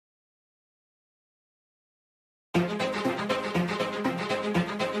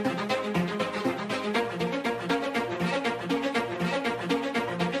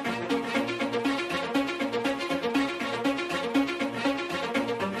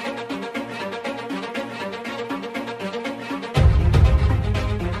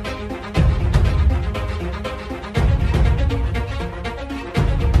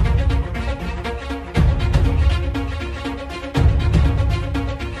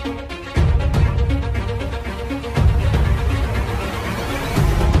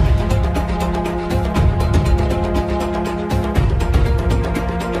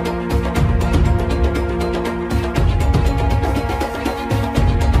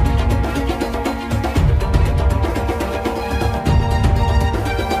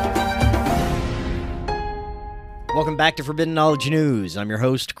back to Forbidden Knowledge News. I'm your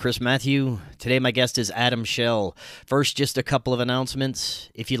host, Chris Matthew. Today my guest is Adam Schell. First, just a couple of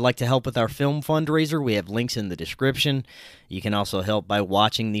announcements. If you'd like to help with our film fundraiser, we have links in the description. You can also help by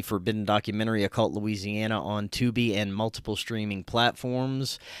watching the Forbidden documentary Occult Louisiana on Tubi and multiple streaming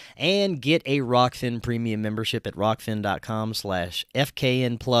platforms. And get a Rokfin premium membership at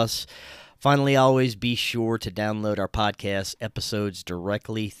rokfin.com/FKN+. Finally, always be sure to download our podcast episodes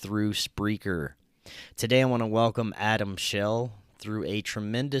directly through Spreaker. Today I want to welcome Adam Schell. Through a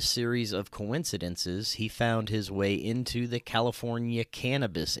tremendous series of coincidences, he found his way into the California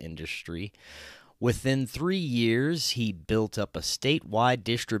cannabis industry. Within 3 years, he built up a statewide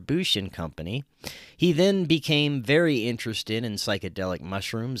distribution company. He then became very interested in psychedelic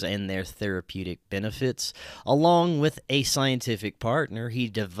mushrooms and their therapeutic benefits. Along with a scientific partner, he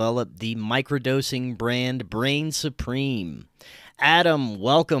developed the microdosing brand Brainsupreme. Adam,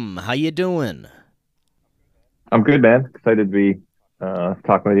 welcome. How you doing? I'm good, man. Excited to be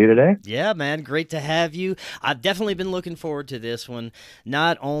talking with you today. Yeah, man. Great to have you. I've definitely been looking forward to this one.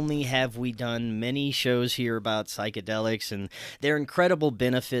 Not only have we done many shows here about psychedelics and their incredible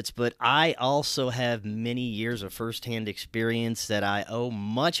benefits, but I also have many years of firsthand experience that I owe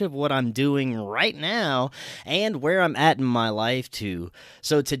much of what I'm doing right now and where I'm at in my life to.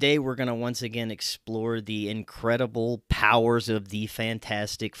 So today we're going to once again explore the incredible powers of the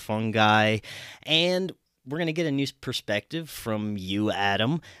fantastic fungi, and we're going to get a new perspective from you,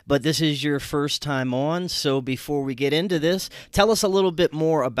 Adam, but this is your first time on, so before we get into this, tell us a little bit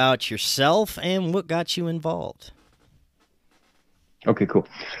more about yourself and what got you involved. Okay, cool.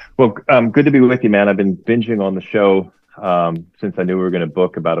 Well, good to be with you, man. I've been binging on the show since I knew we were going to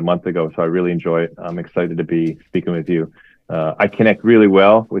book about a month ago, so I really enjoy it. I'm excited to be speaking with you. I connect really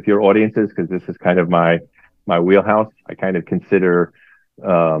well with your audiences because this is kind of my wheelhouse. I kind of consider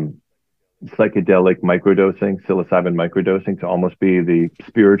psychedelic microdosing, psilocybin microdosing, to almost be the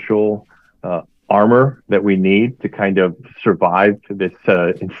spiritual armor that we need to kind of survive this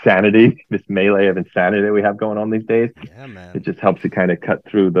insanity, this melee of insanity that we have going on these days. Yeah, man. It just helps to kind of cut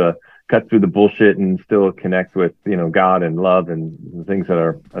through the bullshit and still connect with, God and love and the things that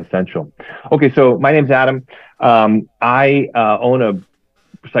are essential. Okay, so my name's Adam. I own a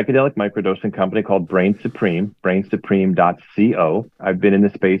psychedelic microdosing company called Brainsupreme, brainsupreme.co. I've been in the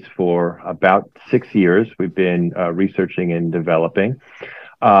space for about 6 years. We've been researching and developing.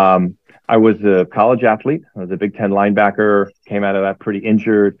 I was a college athlete. I was a Big Ten linebacker, came out of that pretty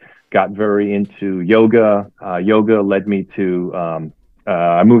injured, got very into yoga. Yoga led me to,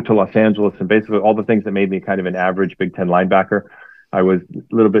 I moved to Los Angeles, and basically all the things that made me kind of an average Big Ten linebacker. I was a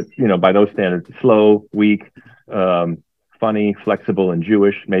little bit, by those standards, slow, weak, funny, flexible, and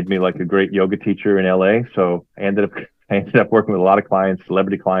Jewish. Made me like a great yoga teacher in LA. So I ended up working with a lot of clients,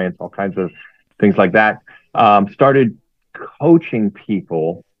 celebrity clients, all kinds of things like that. Started coaching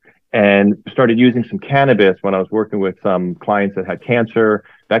people and started using some cannabis when I was working with some clients that had cancer.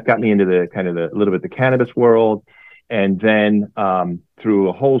 That got me into the little bit the cannabis world. And then through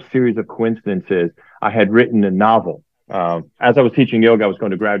a whole series of coincidences, I had written a novel. As I was teaching yoga, I was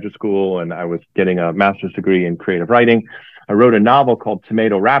going to graduate school and I was getting a master's degree in creative writing. I wrote a novel called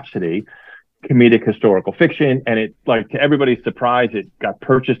Tomato Rhapsody, comedic historical fiction, and it, like, to everybody's surprise, it got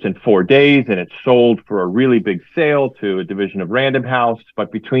purchased in 4 days and it sold for a really big sale to a division of Random House.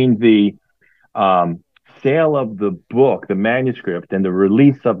 But between the sale of the book, the manuscript, and the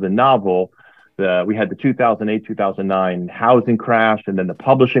release of the novel, we had the 2008-2009 housing crash, and then the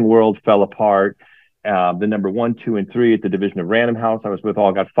publishing world fell apart. The number 1, 2, and 3 at the division of Random House I was with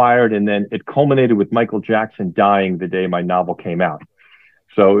all got fired, and then it culminated with Michael Jackson dying the day my novel came out.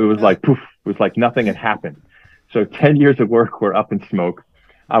 So it was like poof, it was like nothing had happened. So 10 years of work were up in smoke.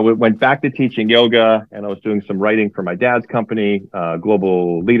 I went back to teaching yoga, and I was doing some writing for my dad's company,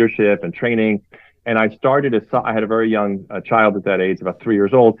 global leadership and training. And I started I had a very young child at that age, about 3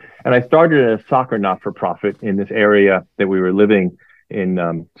 years old, and I started a soccer not-for-profit in this area that we were living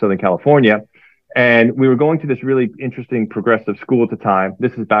in, Southern California. And we were going to this really interesting progressive school at the time.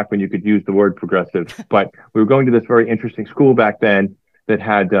 This is back when you could use the word progressive, but we were going to this very interesting school back then that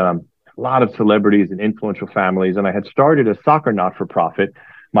had a lot of celebrities and influential families. And I had started a soccer not-for-profit.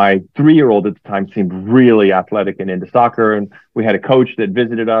 My 3-year-old at the time seemed really athletic and into soccer. And we had a coach that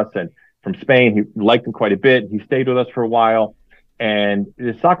visited us and from Spain. He liked him quite a bit. He stayed with us for a while. And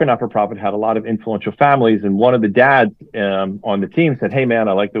the soccer not-for-profit had a lot of influential families. And one of the dads on the team said, "Hey, man,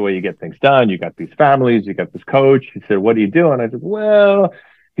 I like the way you get things done. You got these families, you got this coach." He said, "What do you do?" And I said, "Well,"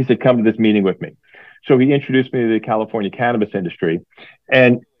 he said, "come to this meeting with me." So he introduced me to the California cannabis industry.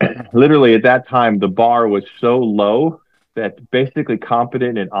 And literally at that time, the bar was so low that basically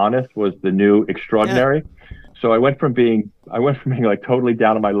competent and honest was the new extraordinary. So I went from being like totally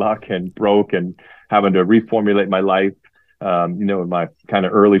down on my luck and broke and having to reformulate my life, in my kind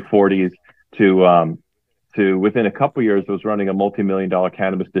of early 40s to within a couple of years, I was running a multi-million-dollar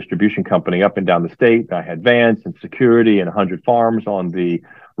cannabis distribution company up and down the state. I had vans and security and 100 farms on the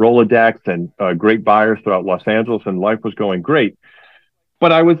Rolodex and great buyers throughout Los Angeles, and life was going great.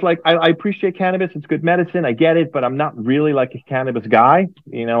 But I was like, I appreciate cannabis. It's good medicine. I get it, but I'm not really like a cannabis guy.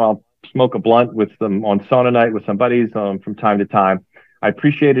 I'll smoke a blunt with some on sauna night with some buddies from time to time. I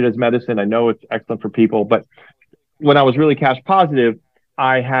appreciate it as medicine. I know it's excellent for people. But when I was really cash positive,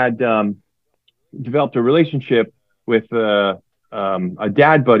 I had developed a relationship with a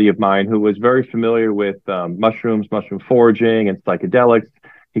dad buddy of mine who was very familiar with mushrooms, mushroom foraging, and psychedelics.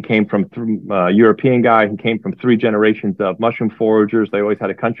 He came from a European guy. He came from 3 generations of mushroom foragers. They always had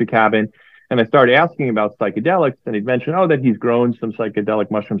a country cabin. And I started asking about psychedelics, and he'd mentioned, that he's grown some psychedelic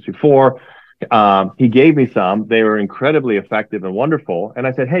mushrooms before. He gave me some. They were incredibly effective and wonderful. And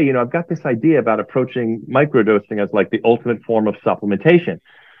I said, hey, I've got this idea about approaching microdosing as like the ultimate form of supplementation.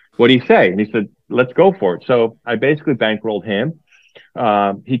 What do you say? And he said, let's go for it. So I basically bankrolled him.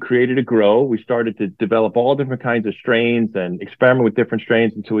 He created a grow. We started to develop all different kinds of strains and experiment with different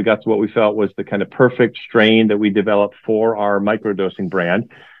strains until we got to what we felt was the kind of perfect strain that we developed for our microdosing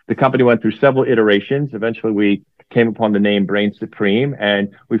brand. The company went through several iterations. Eventually, we came upon the name Brainsupreme,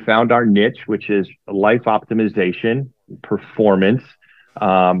 and we found our niche, which is life optimization, performance,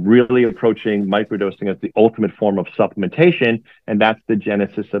 really approaching microdosing as the ultimate form of supplementation. And that's the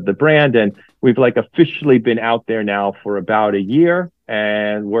genesis of the brand. And we've officially been out there now for about a year,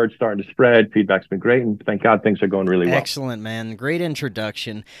 and word's starting to spread. Feedback's been great. And thank God things are going really well. Excellent, man. Great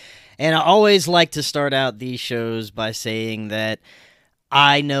introduction. And I always like to start out these shows by saying that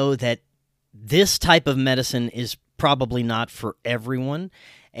I know that this type of medicine is probably not for everyone,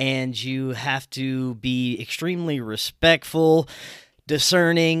 and you have to be extremely respectful,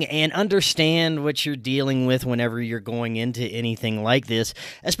 discerning, and understand what you're dealing with whenever you're going into anything like this,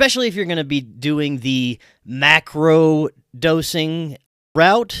 especially if you're going to be doing the macro dosing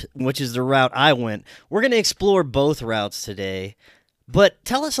route, which is the route I went. We're going to explore both routes today, but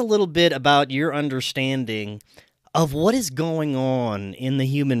tell us a little bit about your understanding of what is going on in the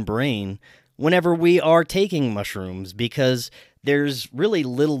human brain whenever we are taking mushrooms, because there's really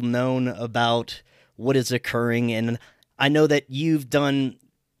little known about what is occurring. And I know that you've done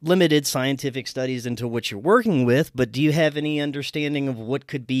limited scientific studies into what you're working with, but do you have any understanding of what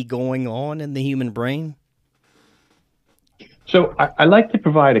could be going on in the human brain? So I like to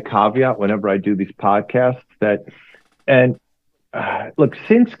provide a caveat whenever I do these podcasts look,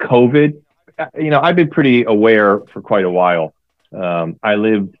 since COVID, I've been pretty aware for quite a while. I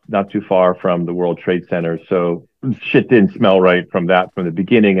lived not too far from the World Trade Center, so shit didn't smell right from the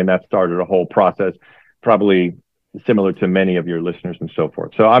beginning, and that started a whole process, probably similar to many of your listeners and so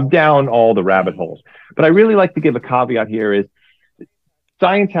forth. So I'm down all the rabbit holes. But I really like to give a caveat here is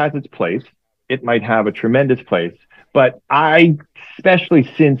science has its place. It might have a tremendous place, but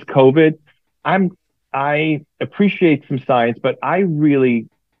especially since COVID, I appreciate some science, but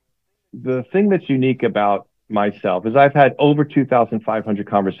the thing that's unique about myself is I've had over 2,500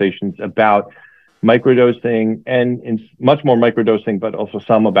 conversations about microdosing and much more microdosing, but also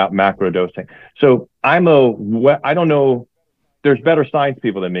some about macrodosing. So I don't know, there's better science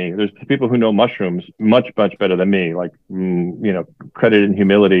people than me. There's people who know mushrooms much, much better than me, credit and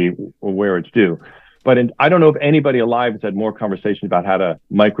humility where it's due. But I don't know if anybody alive has had more conversations about how to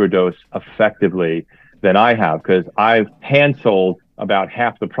microdose effectively than I have, because I've hand sold about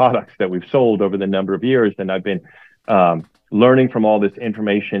half the products that we've sold over the number of years, and I've been learning from all this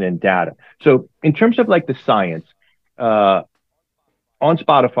information and data. So in terms of the science, on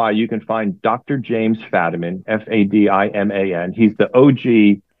Spotify, you can find Dr. James Fadiman, Fadiman. He's the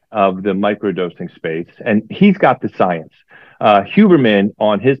OG of the microdosing space, and he's got the science. Huberman,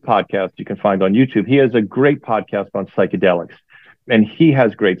 on his podcast, you can find on YouTube, he has a great podcast on psychedelics, and he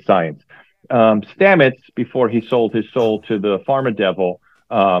has great science. Stamets, before he sold his soul to the pharma devil,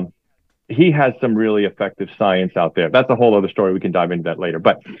 he has some really effective science out there. That's a whole other story. We can dive into that later.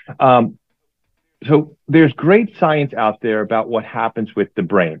 But so there's great science out there about what happens with the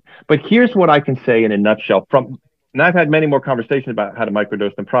brain. But here's what I can say in a nutshell. And I've had many more conversations about how to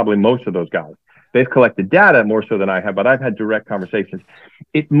microdose than probably most of those guys. They've collected data more so than I have, but I've had direct conversations.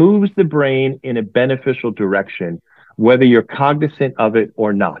 It moves the brain in a beneficial direction, whether you're cognizant of it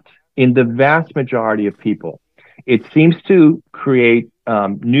or not. In the vast majority of people, it seems to create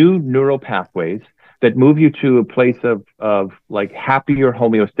new neural pathways that move you to a place of happier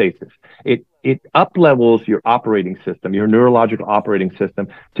homeostasis. it up levels your operating system, your neurological operating system,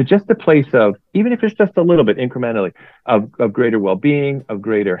 to just a place of, even if it's just a little bit incrementally, of greater well-being, of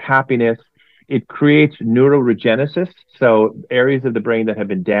greater happiness. It creates neuroregenesis, so areas of the brain that have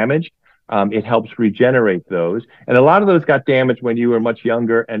been damaged, it helps regenerate those. And a lot of those got damaged when you were much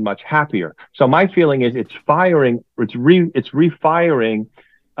younger and much happier. So my feeling is it's firing, it's refiring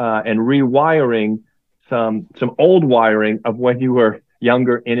and rewiring some old wiring of when you were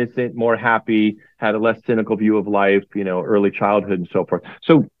younger, innocent, more happy, had a less cynical view of life, early childhood and so forth.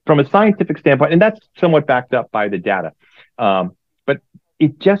 So from a scientific standpoint, and that's somewhat backed up by the data, but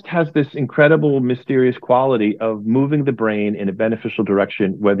it just has this incredible, mysterious quality of moving the brain in a beneficial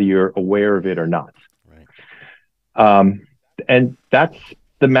direction, whether you're aware of it or not. Right. And that's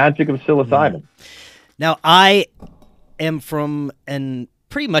the magic of psilocybin. Now, I am from an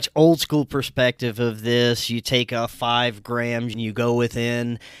pretty much old school perspective of this. You take 5 grams and you go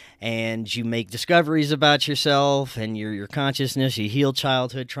within and you make discoveries about yourself and your consciousness. You heal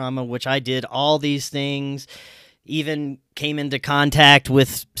childhood trauma, which I did all these things. Even came into contact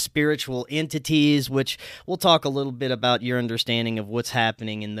with spiritual entities, which we'll talk a little bit about your understanding of what's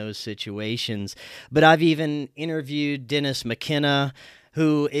happening in those situations. But I've even interviewed Dennis McKenna,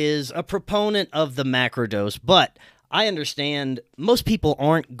 who is a proponent of the macrodose, but I understand most people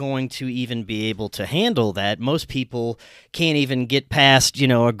aren't going to even be able to handle that. Most people can't even get past,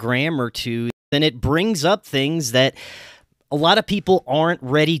 a gram or two. Then it brings up things that a lot of people aren't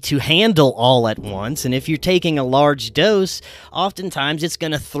ready to handle all at once. And if you're taking a large dose, oftentimes it's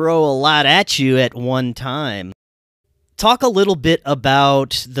going to throw a lot at you at one time. Talk a little bit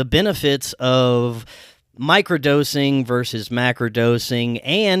about the benefits of microdosing versus macrodosing,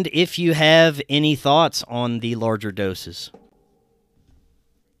 and if you have any thoughts on the larger doses.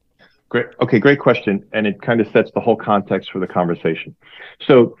 Great. Okay, great question. And it kind of sets the whole context for the conversation.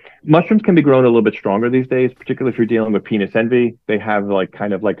 So mushrooms can be grown a little bit stronger these days, particularly if you're dealing with penis envy. They have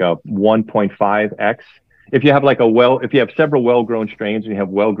kind of like a 1.5x. If you have several well-grown strains and you have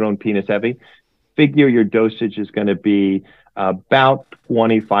well-grown penis envy, figure your dosage is going to be about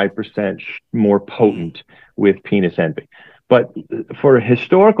 25% more potent with penis envy. But for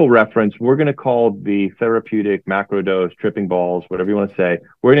historical reference, we're going to call the therapeutic macrodose, tripping balls, whatever you want to say,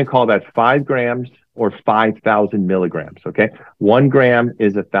 we're going to call that 5 grams or 5,000 milligrams, okay? 1 gram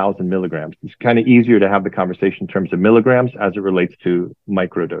is 1,000 milligrams. It's kind of easier to have the conversation in terms of milligrams as it relates to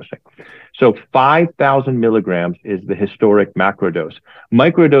microdosing. So 5,000 milligrams is the historic macrodose.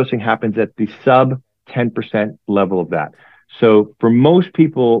 Microdosing happens at the sub 10% level of that. So for most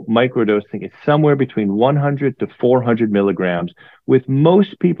people, microdosing is somewhere between 100 to 400 milligrams, with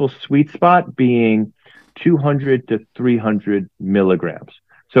most people's sweet spot being 200 to 300 milligrams.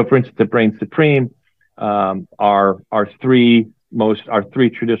 So for instance, the Brainsupreme, our three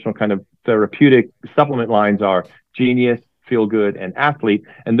traditional kind of therapeutic supplement lines are Genius, Feel Good, and Athlete,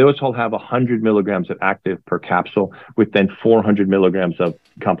 and those all have 100 milligrams of active per capsule, with then 400 milligrams of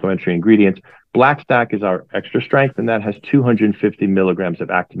complementary ingredients. Black Stack is our extra strength, and that has 250 milligrams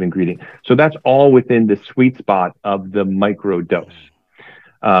of active ingredient. So that's all within the sweet spot of the microdose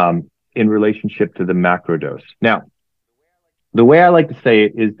in relationship to the macrodose. Now, the way I like to say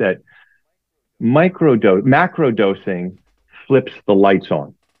it is that macrodosing flips the lights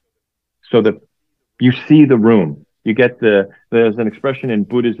on, so that you see the room. You get there's an expression in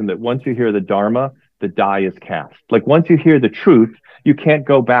Buddhism that once you hear the Dharma, the die is cast. Like once you hear the truth, you can't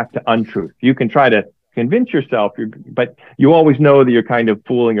go back to untruth. You can try to convince yourself, but you always know that you're kind of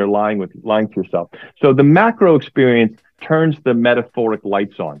fooling or lying to yourself. So the macro experience turns the metaphoric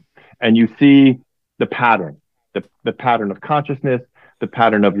lights on, and you see the pattern, the pattern of consciousness, the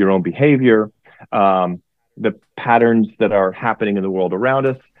pattern of your own behavior, the patterns that are happening in the world around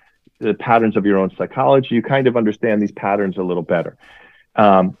us, the patterns of your own psychology. You kind of understand these patterns a little better.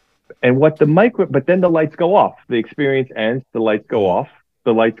 But then the lights go off. The experience ends, the lights go off,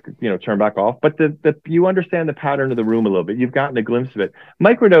 the lights, turn back off. But you understand the pattern of the room a little bit. You've gotten a glimpse of it.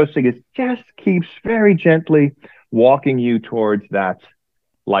 Microdosing just keeps very gently walking you towards that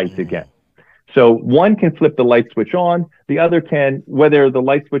light again. So one can flip the light switch on, the other can, whether the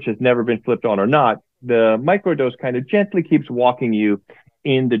light switch has never been flipped on or not, the microdose kind of gently keeps walking you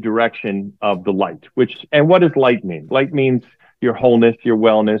in the direction of the light. And what does light mean? Light means your wholeness, your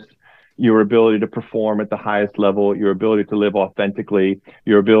wellness, your ability to perform at the highest level, your ability to live authentically,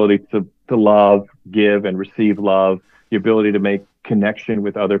 your ability to love, give, and receive love, your ability to make connection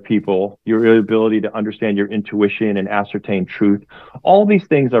with other people, your ability to understand your intuition and ascertain truth. All these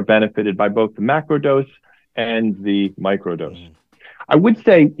things are benefited by both the macrodose and the microdose. I would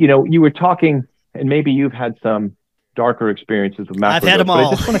say, you were talking, and maybe you've had some darker experiences with macrodose. I've had them all.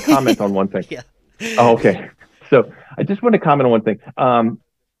 all. But I just want to comment on one thing. Yeah. Oh, okay. So I just want to comment on one thing.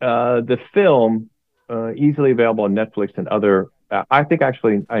 The film, easily available on Netflix and other. I think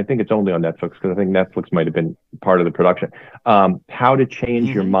it's only on Netflix because I think Netflix might have been part of the production. How to Change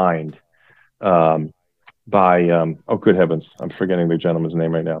Your Mind, by oh good heavens, I'm forgetting the gentleman's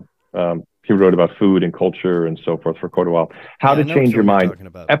name right now. He wrote about food and culture and so forth for quite a while. How to Change Your Mind.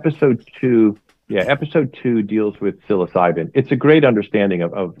 Episode 2. Yeah, episode 2 deals with psilocybin. It's a great understanding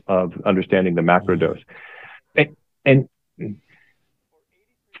of understanding the macrodose. And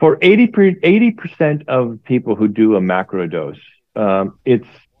for 80% of people who do a macrodose, it's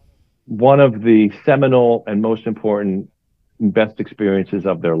one of the seminal and most important and best experiences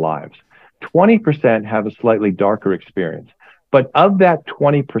of their lives. 20% have a slightly darker experience. But of that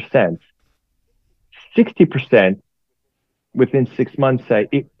 20%, 60% within 6 months say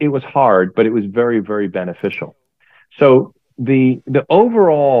it was hard, but it was very, very beneficial. So the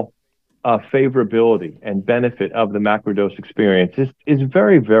overall favorability and benefit of the macrodose experience is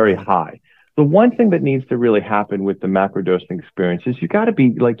very, very high. The one thing that needs to really happen with the macrodosing experience is you got to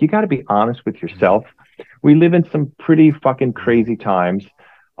be honest with yourself. We live in some pretty fucking crazy times.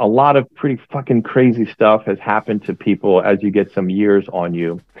 A lot of pretty fucking crazy stuff has happened to people as you get some years on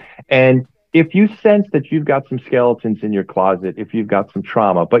you. And if you sense that you've got some skeletons in your closet, if you've got some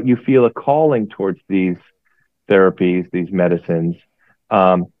trauma, but you feel a calling towards these therapies, these medicines,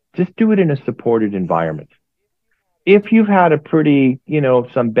 just do it in a supported environment. If you've had a pretty,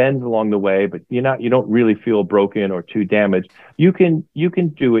 some bends along the way, but you don't really feel broken or too damaged, you can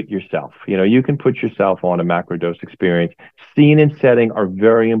do it yourself. You can put yourself on a macrodose experience. Scene and setting are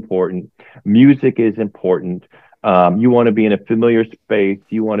very important. Music is important. You want to be in a familiar space.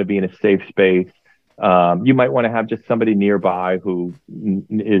 You want to be in a safe space. You might want to have just somebody nearby who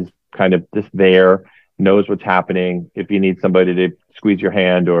is kind of just there, knows what's happening. If you need somebody to squeeze your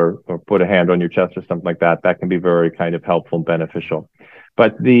hand or put a hand on your chest or something like that, that can be very kind of helpful and beneficial.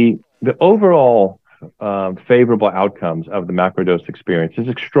 But the overall favorable outcomes of the macrodose experience is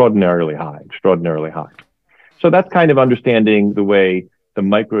extraordinarily high. So that's kind of understanding the way the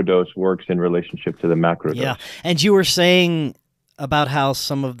microdose works in relationship to the macrodose. Yeah, and you were saying about how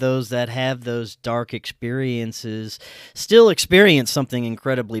some of those that have those dark experiences still experience something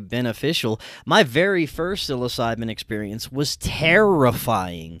incredibly beneficial. My very first psilocybin experience was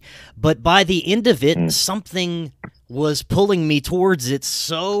terrifying, but by the end of it, something was pulling me towards it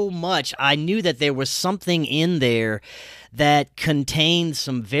so much. I knew that there was something in there that contained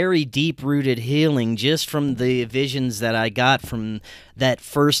some very deep-rooted healing just from the visions that I got from that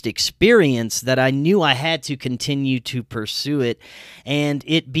first experience, that I knew I had to continue to pursue it. And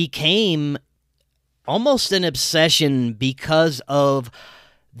it became almost an obsession because of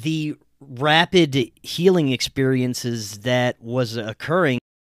the rapid healing experiences that was occurring.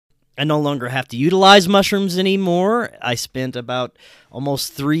 I no longer have to utilize mushrooms anymore. I spent about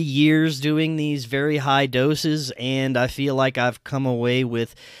almost 3 years doing these very high doses, and I feel like I've come away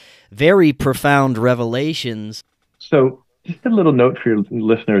with very profound revelations. So just a little note for your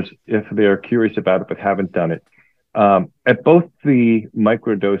listeners, if they're curious about it but haven't done it. At both the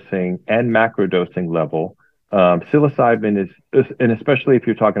microdosing and macrodosing level, psilocybin is, and especially if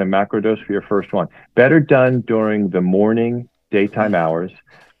you're talking a macrodose for your first one, better done during the morning, daytime hours.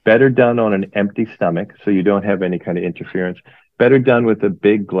 Better done on an empty stomach, so you don't have any kind of interference. Better done with a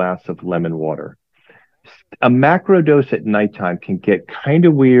big glass of lemon water. A macrodose at nighttime can get kind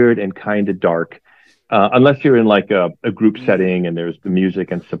of weird and kind of dark, unless you're in like a group setting and there's the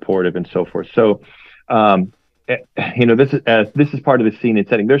music and supportive and so forth. So, this is part of the scene and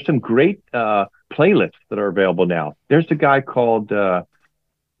setting. There's some great playlists that are available now. There's a guy called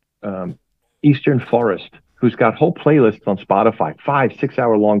Eastern Forest, who's got whole playlists on Spotify, 5-6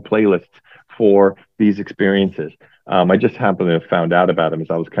 hour long playlists for these experiences. I just happened to have found out about him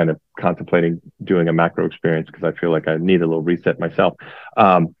as I was kind of contemplating doing a macro experience because I feel like I need a little reset myself.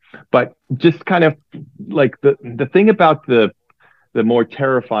 But just kind of like the thing about the more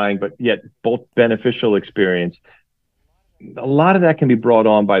terrifying but yet both beneficial experience, a lot of that can be brought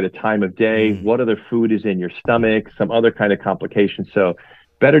on by the time of day, what other food is in your stomach, some other kind of complications. So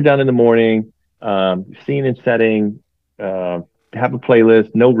better done in the morning. Scene and setting, have a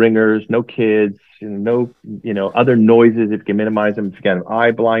playlist, no ringers, no kids, no, other noises. If you can minimize them, if you got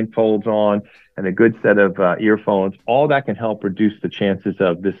eye blindfolds on and a good set of earphones, all that can help reduce the chances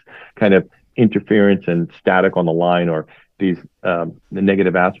of this kind of interference and static on the line or these the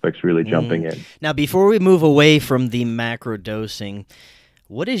negative aspects really jumping in. Now, before we move away from the macro dosing,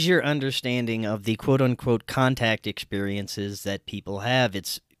 what is your understanding of the quote-unquote contact experiences that people have?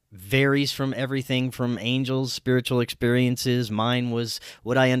 It's varies from everything from angels, spiritual experiences. Mine was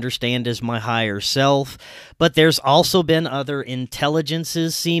what I understand as my higher self. But there's also been other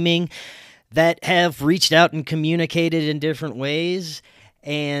intelligences seeming that have reached out and communicated in different ways.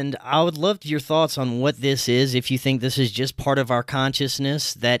 And I would love your thoughts on what this is, if you think this is just part of our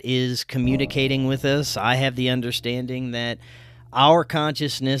consciousness that is communicating with us. I have the understanding that our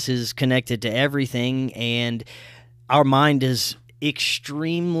consciousness is connected to everything, and our mind is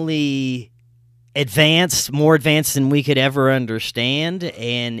extremely advanced, more advanced than we could ever understand,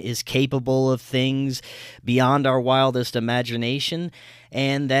 and is capable of things beyond our wildest imagination.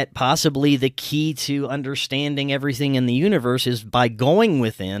 And that possibly the key to understanding everything in the universe is by going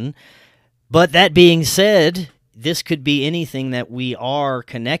within. But that being said, this could be anything that we are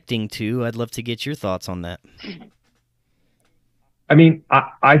connecting to. I'd love to get your thoughts on that. I mean,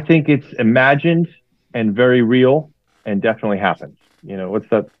 I think it's imagined and very real and definitely happens. You know, what's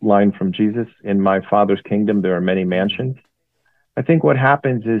that line from Jesus? In my Father's kingdom, there are many mansions. I think what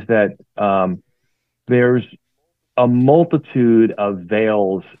happens is that there's a multitude of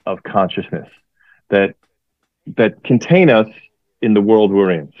veils of consciousness that contain us in the world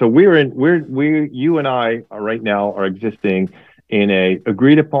we're in. So you and I are right now are existing in a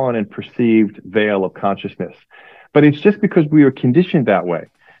agreed upon and perceived veil of consciousness. But it's just because we are conditioned that way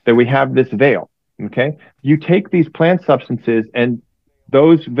that we have this veil. Okay, you take these plant substances and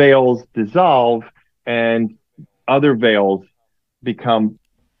those veils dissolve and other veils become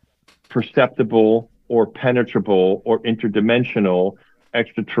perceptible or penetrable or interdimensional,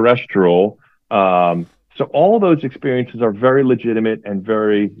 extraterrestrial. So all those experiences are very legitimate and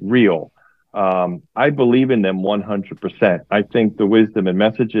very real. I believe in them 100%. I think the wisdom and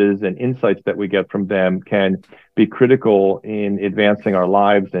messages and insights that we get from them can be critical in advancing our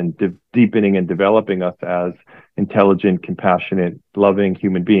lives and deepening and developing us as intelligent, compassionate, loving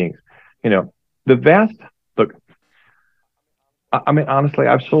human beings. You know, look, I mean, honestly,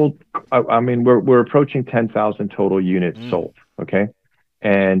 I've sold, I mean, we're approaching 10,000 total units sold. Okay.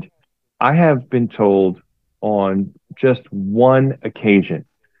 And I have been told on just one occasion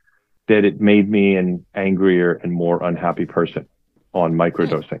that it made me an angrier and more unhappy person on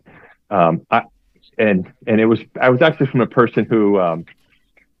microdosing. And I was actually from a person who,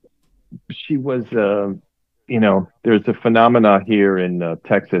 she was, you know, there's a phenomena here in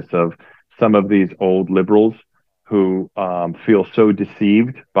Texas of some of these old liberals who feel so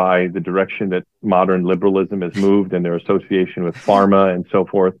deceived by the direction that modern liberalism has moved and their association with pharma and so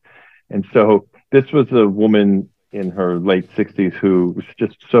forth. And so this was a woman in her late 60s who was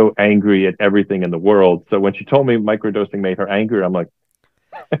just so angry at everything in the world. So when she told me microdosing made her angry, I'm like,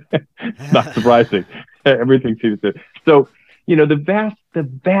 not surprising. Everything seems to. So, you know, the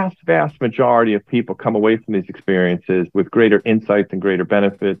vast majority of people come away from these experiences with greater insights and greater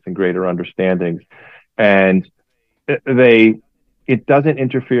benefits and greater understandings. And it doesn't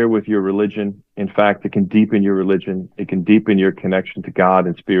interfere with your religion. In fact, it can deepen your religion. It can deepen your connection to God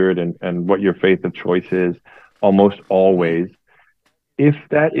and spirit and what your faith of choice is, almost always, if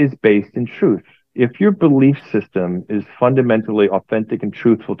that is based in truth. If your belief system is fundamentally authentic and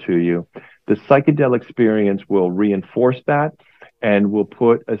truthful to you, the psychedelic experience will reinforce that and will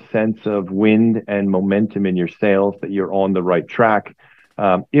put a sense of wind and momentum in your sails that you're on the right track.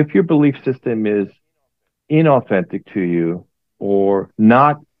 If your belief system is inauthentic to you or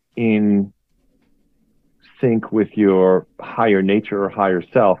not in sync with your higher nature or higher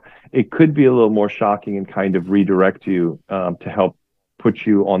self, it could be a little more shocking and kind of redirect you to help put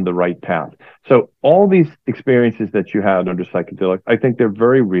you on the right path. So all these experiences that you had under psychedelic, I think they're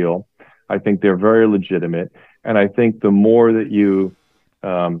very real. I think they're very legitimate. And I think the more that you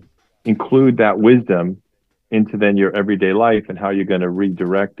include that wisdom into then your everyday life and how you're going to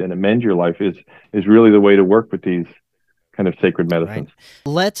redirect and amend your life is really the way to work with these kind of sacred medicines.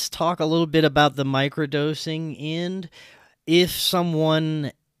 Right. Let's talk a little bit about the microdosing end. If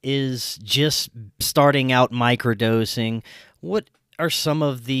someone is just starting out microdosing, what are some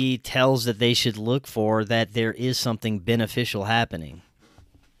of the tells that they should look for that there is something beneficial happening?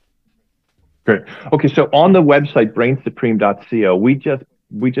 Great. Okay, so on the website brainsupreme.co,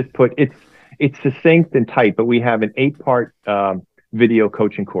 we just put it's succinct and tight, but we have an 8-part video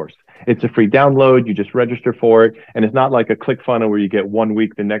coaching course. It's a free download. You just register for it, and it's not like a ClickFunnels where you get 1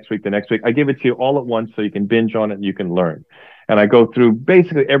 week, the next week, the next week. I give it to you all at once so you can binge on it and you can learn. And I go through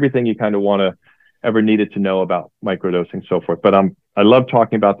basically everything you kind of want to ever needed to know about microdosing and so forth. But I love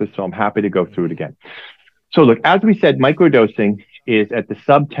talking about this, so I'm happy to go through it again. So look, as we said, microdosing is at the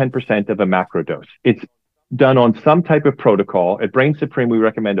sub 10% of a macro dose. It's done on some type of protocol. At Brainsupreme, we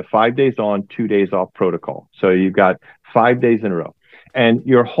recommend a 5 days on, 2 days off protocol. So you've got 5 days in a row. And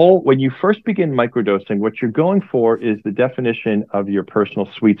when you first begin microdosing, what you're going for is the definition of your personal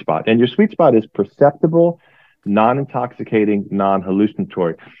sweet spot. And your sweet spot is perceptible, non-intoxicating,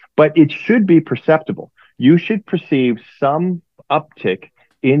 non-hallucinatory. But it should be perceptible. You should perceive some uptick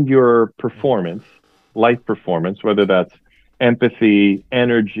in your performance, life performance, whether that's empathy,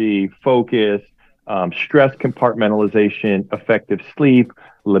 energy, focus, stress compartmentalization, effective sleep,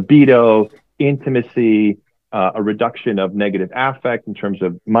 libido, intimacy, a reduction of negative affect in terms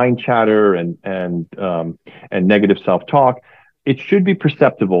of mind chatter and negative self-talk. It should be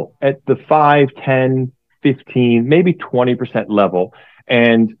perceptible at the 5, 10, 15, maybe 20% level.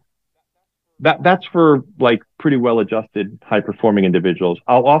 And that's for like pretty well-adjusted, high-performing individuals.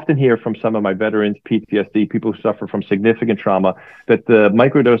 I'll often hear from some of my veterans, PTSD, people who suffer from significant trauma, that the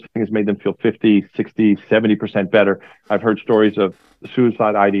microdosing has made them feel 50, 60, 70% better. I've heard stories of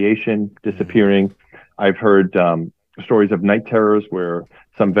suicide ideation disappearing. I've heard stories of night terrors where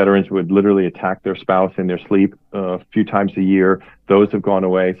some veterans would literally attack their spouse in their sleep a few times a year. Those have gone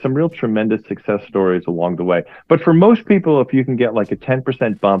away. Some real tremendous success stories along the way. But for most people, if you can get like a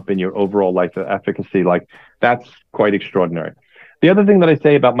 10% bump in your overall life efficacy, like that's quite extraordinary. The other thing that I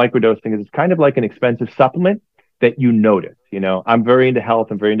say about microdosing is it's kind of like an expensive supplement that you notice. You know, I'm very into health.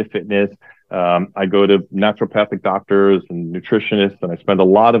 I'm very into fitness. I go to naturopathic doctors and nutritionists, and I spend a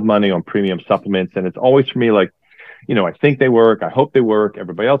lot of money on premium supplements. And it's always for me like, you know, I think they work. I hope they work.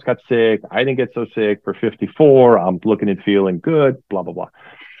 Everybody else got sick. I didn't get so sick for 54. I'm looking and feeling good, blah, blah, blah.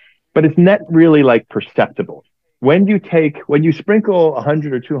 But it's not really like perceptible. When you sprinkle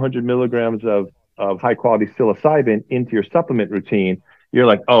 100 or 200 milligrams of high quality psilocybin into your supplement routine, you're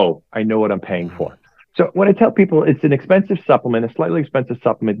like, oh, I know what I'm paying for. So when I tell people it's an expensive supplement, a slightly expensive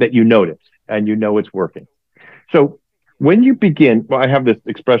supplement that you notice and you know it's working. So when you begin, well, I have this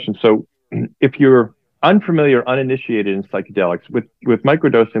expression. So if you're unfamiliar, uninitiated in psychedelics, with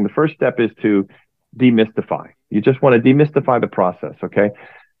microdosing, the first step is to demystify. You just want to demystify the process, okay?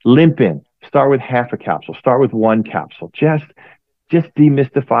 Limp in. Start with half a capsule. Start with one capsule. Just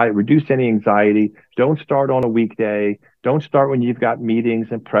demystify it. Reduce any anxiety. Don't start on a weekday. Don't start when you've got meetings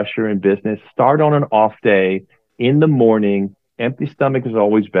and pressure in business. Start on an off day in the morning. Empty stomach is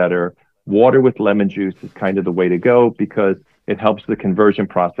always better. Water with lemon juice is kind of the way to go because it helps the conversion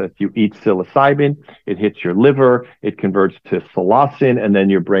process. You eat psilocybin, it hits your liver, it converts to psilocin, and then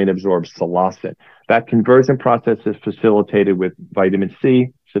your brain absorbs psilocin. That conversion process is facilitated with vitamin C,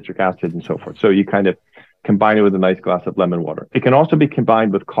 citric acid, and so forth. So you kind of combine it with a nice glass of lemon water. It can also be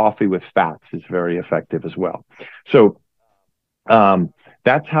combined with coffee with fats. It's very effective as well. So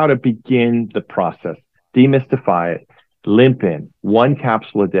that's how to begin the process. Demystify it. Limp in, one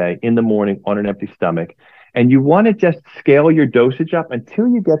capsule a day in the morning on an empty stomach. And you want to just scale your dosage up until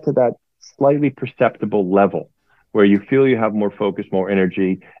you get to that slightly perceptible level where you feel you have more focus, more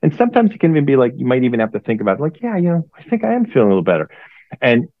energy. And sometimes it can even be like, you might even have to think about it, like, yeah, you know, I think I am feeling a little better.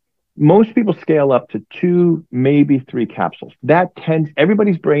 And most people scale up to 2, maybe 3 capsules.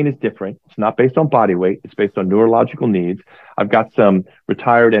 Everybody's brain is different. It's not based on body weight. It's based on neurological needs. I've got some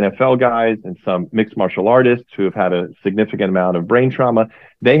retired NFL guys and some mixed martial artists who have had a significant amount of brain trauma.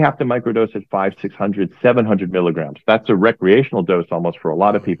 They have to microdose at 500, 600, 700 milligrams. That's a recreational dose almost for a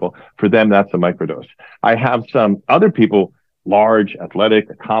lot of people. For them, that's a microdose. I have some other people, large, athletic,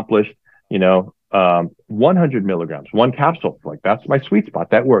 accomplished, 100 milligrams, one capsule. Like, that's my sweet spot.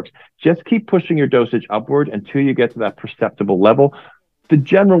 That works. Just keep pushing your dosage upward until you get to that perceptible level. The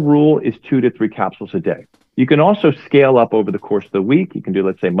general rule is 2 to 3 capsules a day. You can also scale up over the course of the week. You can do,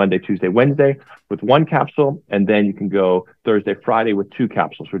 let's say, Monday, Tuesday, Wednesday with 1 capsule, and then you can go Thursday, Friday with 2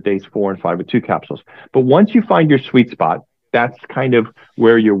 capsules, or days 4 and 5 with 2 capsules. But once you find your sweet spot, that's kind of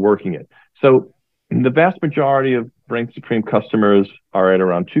where you're working it. So the vast majority of Brainsupreme customers are at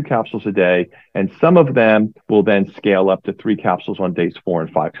around 2 capsules a day, and some of them will then scale up to 3 capsules on days 4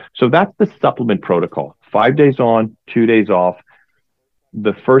 and 5. So that's the supplement protocol. 5 days on, 2 days off.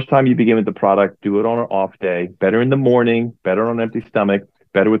 The first time you begin with the product, do it on an off day. Better in the morning, better on an empty stomach,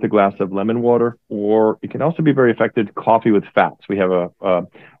 better with a glass of lemon water, or it can also be very effective, coffee with fats. We have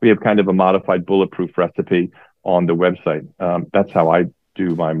kind of a modified bulletproof recipe on the website. That's how I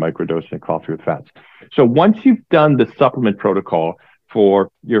do my microdosing coffee with fats. So once you've done the supplement protocol for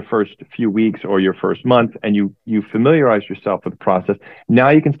your first few weeks or your first month, and you familiarize yourself with the process, now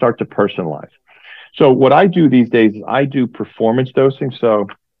you can start to personalize. So what I do these days is I do performance dosing. So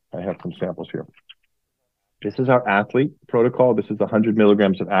I have some samples here. This is our athlete protocol. This is 100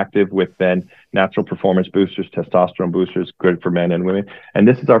 milligrams of active with then natural performance boosters, testosterone boosters, good for men and women. And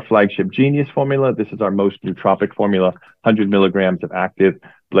this is our flagship Genius formula. This is our most nootropic formula, 100 milligrams of active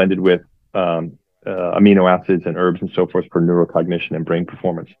blended with amino acids and herbs and so forth for neurocognition and brain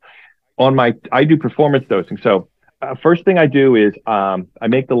performance. I do performance dosing. So first thing I do is I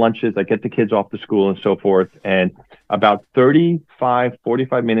make the lunches, I get the kids off to school and so forth. And about 45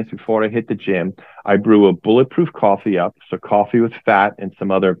 minutes before I hit the gym, I brew a bulletproof coffee up. So coffee with fat and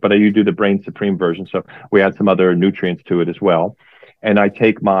some other, but I do the Brainsupreme version. So we add some other nutrients to it as well. And I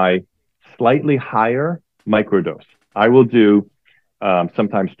take my slightly higher microdose. I will do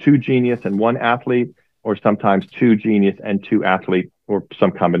sometimes 2 Genius and 1 Athlete, or sometimes 2 Genius and 2 Athlete, or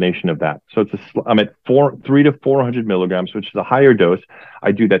some combination of that. So I'm at 300 to 400 milligrams, which is a higher dose.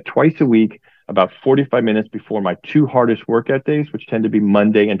 I do that twice a week, about 45 minutes before my 2 hardest workout days, which tend to be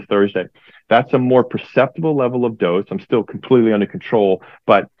Monday and Thursday. That's a more perceptible level of dose. I'm still completely under control,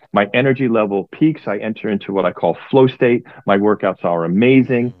 but my energy level peaks. I enter into what I call flow state. My workouts are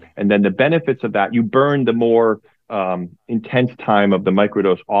amazing. And then the benefits of that, you burn the more intense time of the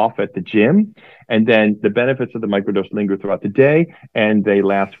microdose off at the gym. And then the benefits of the microdose linger throughout the day, and they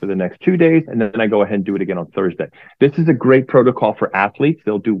last for the next 2 days. And then I go ahead and do it again on Thursday. This is a great protocol for athletes.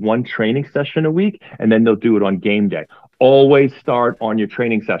 They'll do 1 training session a week, and then they'll do it on game day. Always start on your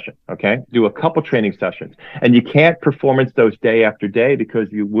training session, okay? Do a couple training sessions. And you can't performance dose day after day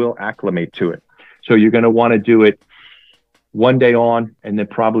because you will acclimate to it. So you're going to want to do it 1 day on, and then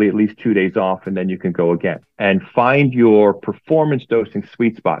probably at least 2 days off, and then you can go again. And find your performance dosing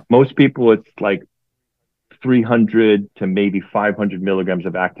sweet spot. Most people, it's like 300 to maybe 500 milligrams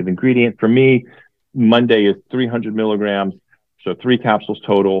of active ingredient. For me, Monday is 300 milligrams, so 3 capsules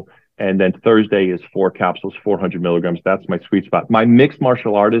total. And then Thursday is 4 capsules, 400 milligrams. That's my sweet spot. My mixed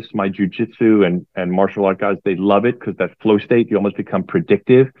martial artists, my jujitsu and martial art guys, they love it because that flow state, you almost become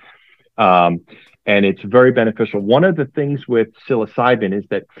predictive. And it's very beneficial. One of the things with psilocybin is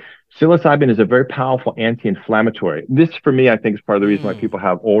that psilocybin is a very powerful anti-inflammatory. This, for me, I think is part of the reason why people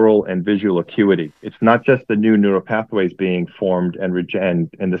have oral and visual acuity. It's not just the new neural pathways being formed and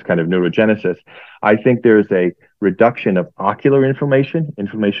this kind of neurogenesis. I think there's a reduction of ocular inflammation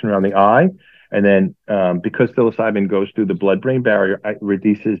around the eye. And then because psilocybin goes through the blood-brain barrier, it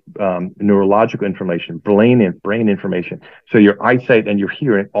reduces neurological inflammation, brain inflammation. So your eyesight and your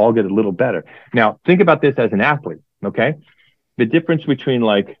hearing all get a little better. Now, think about this as an athlete, okay? The difference between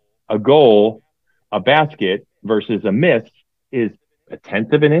like a goal, a basket versus a miss is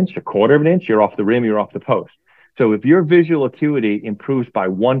 1/10 of an inch, 1/4 of an inch. You're off the rim, you're off the post. So if your visual acuity improves by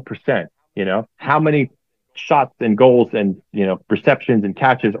 1%, how many shots and goals and receptions and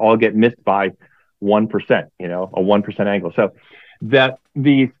catches all get missed by 1%, a 1% angle. So that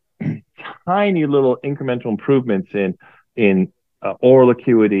these tiny little incremental improvements in oral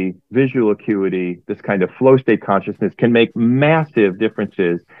acuity, visual acuity, this kind of flow state consciousness can make massive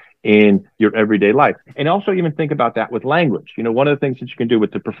differences in your everyday life. And also even think about that with language. One of the things that you can do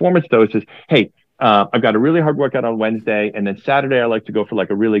with the performance dose is, hey, I've got a really hard workout on Wednesday, and then Saturday I like to go for like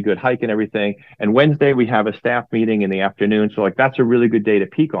a really good hike and everything. And Wednesday we have a staff meeting in the afternoon. So like that's a really good day to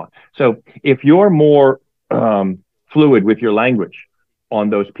peak on. So if you're more fluid with your language on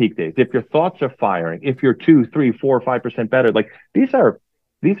those peak days, if your thoughts are firing, if you're 2, 3, 4, 5% better, like these are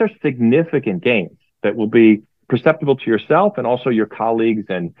significant gains that will be perceptible to yourself and also your colleagues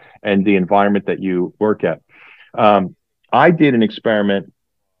and the environment that you work at. I did an experiment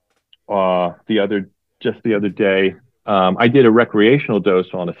the other day. I did a recreational dose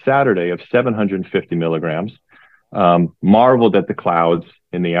on a Saturday of 750 milligrams, marveled at the clouds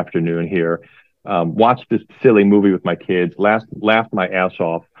in the afternoon here, watched this silly movie with my kids, laughed my ass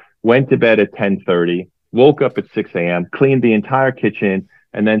off, went to bed at 10:30, woke up at 6 a.m., cleaned the entire kitchen,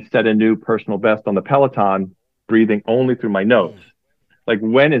 and then set a new personal best on the Peloton, breathing only through my nose. Like,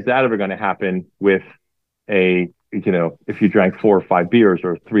 when is that ever going to happen with if you drank 4 or 5 beers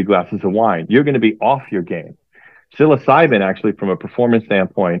or 3 glasses of wine? You're going to be off your game. Psilocybin, actually, from a performance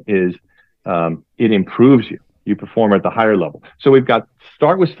standpoint, is it improves you. You perform at the higher level. So we've got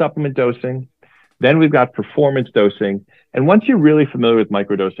start with supplement dosing, then we've got performance dosing, and once you're really familiar with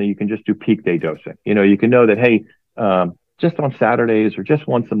microdosing, you can just do peak day dosing. You can know that, hey, just on Saturdays or just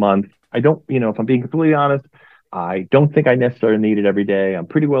once a month. I don't, if I'm being completely honest, I don't think I necessarily need it every day. I'm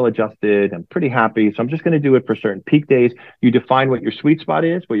pretty well adjusted. I'm pretty happy. So I'm just going to do it for certain peak days. You define what your sweet spot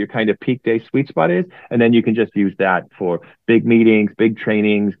is, what your kind of peak day sweet spot is, and then you can just use that for big meetings, big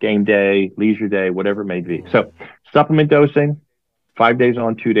trainings, game day, leisure day, whatever it may be. So supplement dosing, 5 days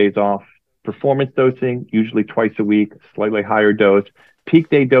on, 2 days off. Performance dosing, usually twice a week, slightly higher dose. Peak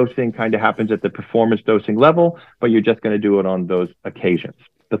day dosing kind of happens at the performance dosing level, but you're just going to do it on those occasions.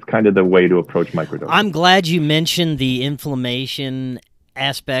 That's kind of the way to approach microdosing. I'm glad you mentioned the inflammation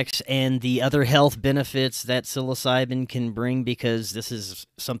aspects and the other health benefits that psilocybin can bring, because this is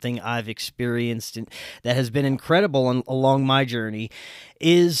something I've experienced and that has been incredible along my journey,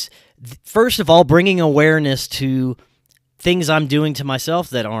 is first of all bringing awareness to things I'm doing to myself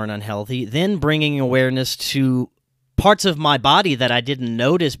that aren't unhealthy, then bringing awareness to parts of my body that I didn't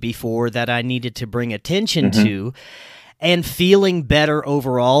notice before that I needed to bring attention to, and feeling better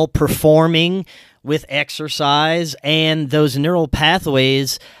overall, performing with exercise and those neural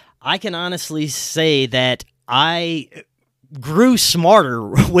pathways. I can honestly say that I grew smarter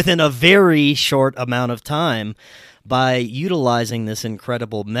within a very short amount of time by utilizing this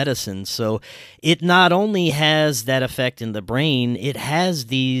incredible medicine. So it not only has that effect in the brain, it has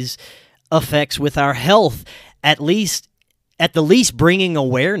these effects with our health, at the least bringing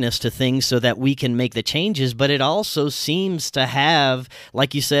awareness to things so that we can make the changes, but it also seems to have,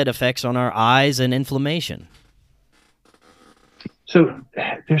 like you said, effects on our eyes and inflammation. So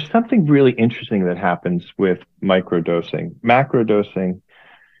there's something really interesting that happens with microdosing, macrodosing,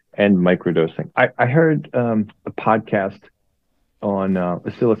 and microdosing. I heard a podcast on a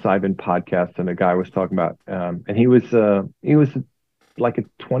psilocybin podcast, and a guy was talking about, and he was like a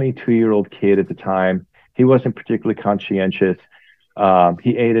 22-year-old kid at the time. He wasn't particularly conscientious.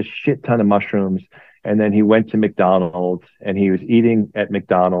 He ate a shit ton of mushrooms, and then he went to McDonald's, and he was eating at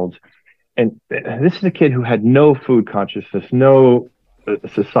McDonald's. And this is a kid who had no food consciousness, no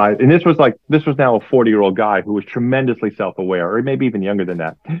society. And this was now a 40-year-old guy who was tremendously self-aware, or maybe even younger than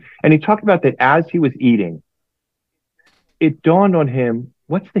that. And he talked about that as he was eating, it dawned on him,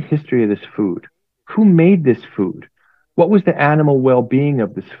 what's the history of this food? Who made this food? What was the animal well-being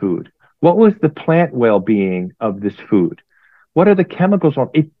of this food? What was the plant well-being of this food? What are the chemicals on?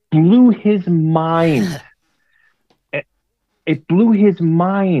 It blew his mind. It blew his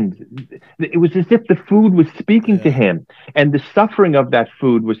mind. It was as if the food was speaking to him, and the suffering of that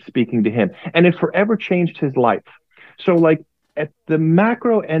food was speaking to him. And it forever changed his life. So like at the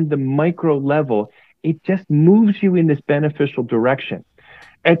macro and the micro level, it just moves you in this beneficial direction.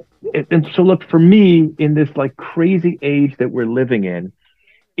 And so look, for me, in this like crazy age that we're living in,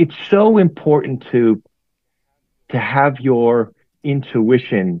 it's so important to have your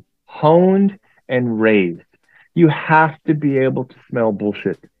intuition honed and raised. You have to be able to smell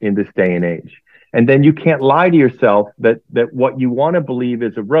bullshit in this day and age. And then you can't lie to yourself that what you want to believe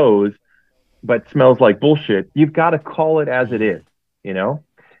is a rose, but smells like bullshit. You've got to call it as it is, you know?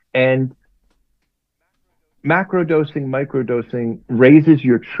 And macrodosing, microdosing raises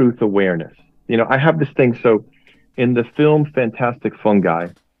your truth awareness. You know, I have this thing. So in the film Fantastic Fungi,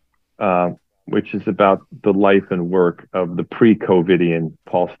 which is about the life and work of the pre-COVIDian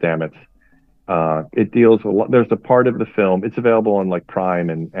Paul Stamets, it deals a lot. There's a part of the film, it's available on like Prime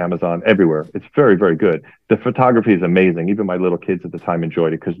and Amazon, everywhere. It's very, very good. The photography is amazing. Even my little kids at the time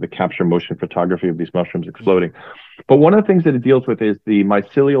enjoyed it because of the capture motion photography of these mushrooms exploding. But one of the things that it deals with is the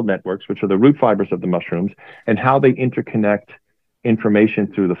mycelial networks, which are the root fibers of the mushrooms, and how they interconnect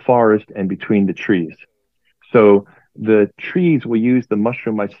information through the forest and between the trees. So the trees will use the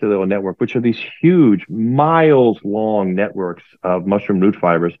mushroom mycelial network, which are these huge, miles-long networks of mushroom root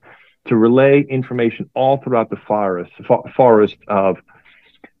fibers, to relay information all throughout the forest of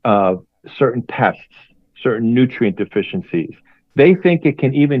certain pests, certain nutrient deficiencies. They think it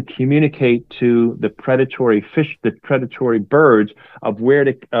can even communicate to the predatory fish, the predatory birds, of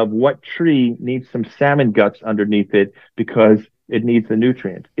what tree needs some salmon guts underneath it because it needs the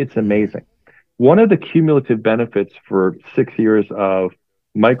nutrients. It's amazing. One of the cumulative benefits for 6 years of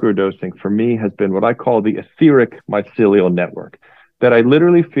microdosing for me has been what I call the etheric mycelial network, that I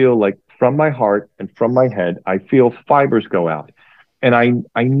literally feel like from my heart and from my head, I feel fibers go out. And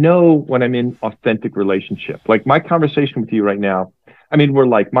I know when I'm in authentic relationship, like my conversation with you right now, I mean, we're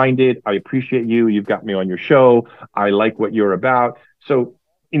like-minded. I appreciate you. You've got me on your show. I like what you're about. So,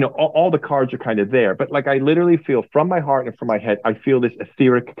 you know, all the cards are kind of there. But like I literally feel from my heart and from my head, I feel this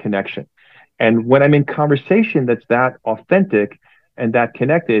etheric connection. And when I'm in conversation that's that authentic and that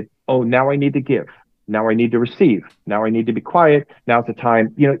connected, oh, now I need to give. Now I need to receive. Now I need to be quiet. Now's the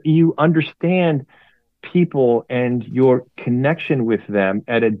time. You know, you understand people and your connection with them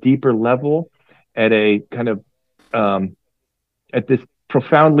at a deeper level, at a kind of at this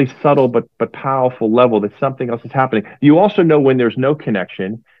profoundly subtle but powerful level, that something else is happening. You also know when there's no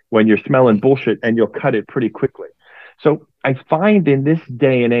connection, when you're smelling bullshit, and you'll cut it pretty quickly. So I find in this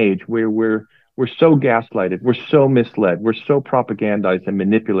day and age where we're so gaslighted, we're so misled, we're so propagandized and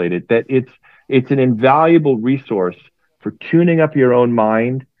manipulated, that it's an invaluable resource for tuning up your own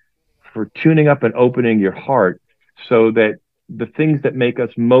mind, for tuning up and opening your heart, so that the things that make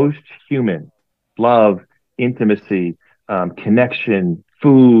us most human, love, intimacy, connection,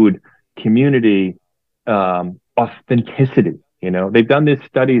 food, community, authenticity. They've done these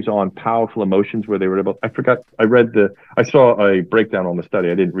studies on powerful emotions where they were able, I saw a breakdown on the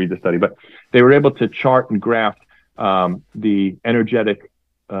study. I didn't read the study, but they were able to chart and graph the energetic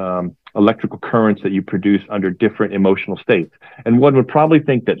electrical currents that you produce under different emotional states. And one would probably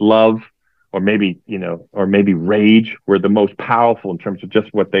think that love or maybe rage were the most powerful in terms of just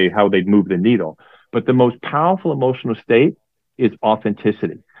how they move the needle. But the most powerful emotional state is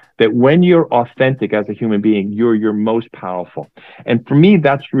authenticity. That when you're authentic as a human being, you're your most powerful. And for me,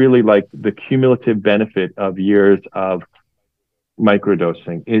 that's really like the cumulative benefit of years of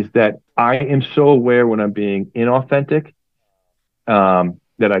microdosing, is that I am so aware when I'm being inauthentic,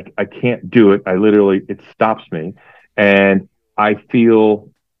 that I can't do it. It stops me. And I feel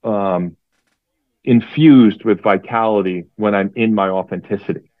infused with vitality when I'm in my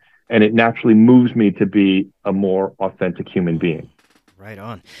authenticity. And it naturally moves me to be a more authentic human being. Right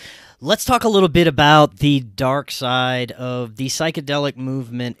on. Let's talk a little bit about the dark side of the psychedelic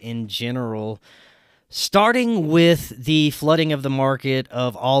movement in general, starting with the flooding of the market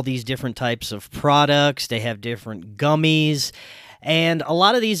of all these different types of products. They have different gummies, and a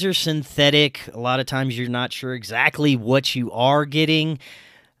lot of these are synthetic. A lot of times you're not sure exactly what you are getting.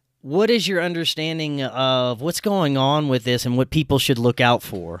 What is your understanding of what's going on with this and what people should look out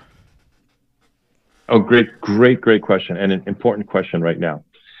for? Oh, great question, and an important question right now.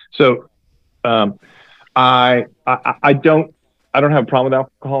 So, I don't have a problem with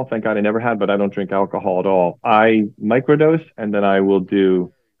alcohol. Thank God I never had, but I don't drink alcohol at all. I microdose, and then I will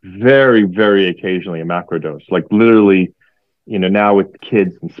do very, very occasionally a macrodose. Like literally, now with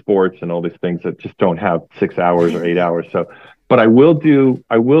kids and sports and all these things that just don't have 6 hours or 8 hours. So, but I will do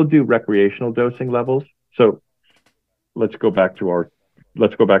recreational dosing levels. So let's go back to our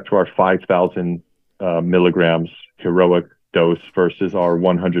 5,000 milligrams heroic dose versus our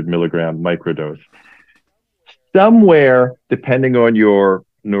 100 milligram microdose. Somewhere, depending on your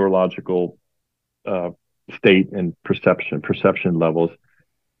neurological state and perception levels,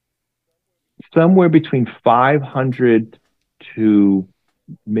 somewhere between 500 to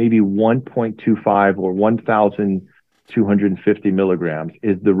maybe 1.25 or 1,250 milligrams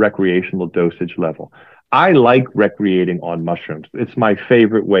is the recreational dosage level. I like recreating on mushrooms. It's my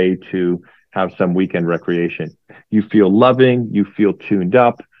favorite way to have some weekend recreation. You feel loving, you feel tuned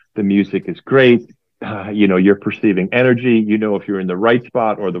up, the music is great, you're perceiving energy, if you're in the right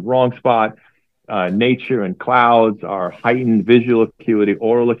spot or the wrong spot. Nature and clouds are heightened visual acuity,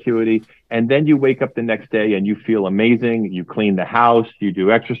 oral acuity, and then you wake up the next day and you feel amazing, you clean the house, you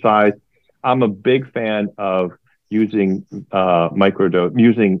do exercise. I'm a big fan of using mushrooms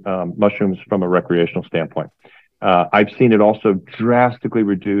from a recreational standpoint. I've seen it also drastically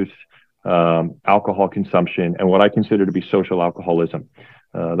reduce alcohol consumption and what I consider to be social alcoholism.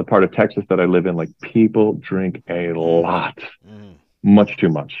 The part of Texas that I live in, like people drink a lot, much too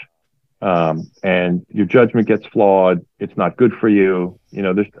much. And your judgment gets flawed. It's not good for you.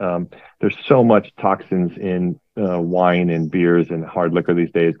 There's so much toxins in wine and beers and hard liquor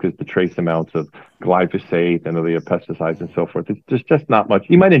these days because the trace amounts of glyphosate and the pesticides and so forth. There's just not much.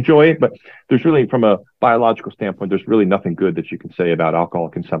 You might enjoy it, but there's really, from a biological standpoint, there's really nothing good that you can say about alcohol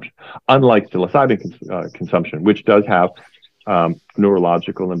consumption, unlike psilocybin consumption, which does have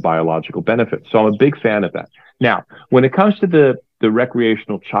neurological and biological benefits. So I'm a big fan of that. Now, when it comes to the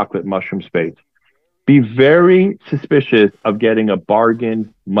recreational chocolate mushroom space, be very suspicious of getting a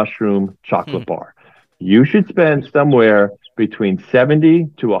bargain mushroom chocolate bar. You should spend somewhere between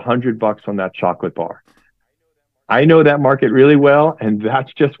 $70 to $100 on that chocolate bar. I know that market really well, and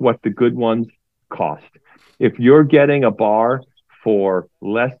that's just what the good ones cost. If you're getting a bar for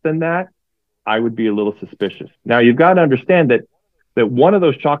less than that, I would be a little suspicious. Now, you've got to understand that one of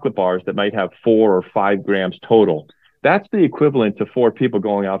those chocolate bars that might have 4 or 5 grams total, that's the equivalent to 4 people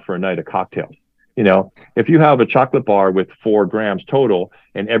going out for a night of cocktails. If you have a chocolate bar with 4 grams total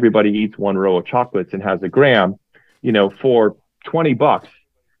and everybody eats 1 row of chocolates and has a gram, for $20,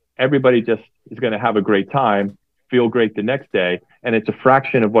 everybody just is going to have a great time, feel great the next day. And it's a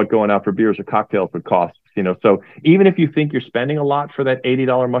fraction of what going out for beers or cocktails would cost. So even if you think you're spending a lot for that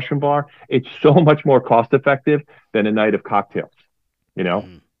 $80 mushroom bar, it's so much more cost effective than a night of cocktails.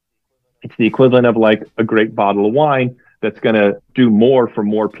 It's the equivalent of like a great bottle of wine that's going to do more for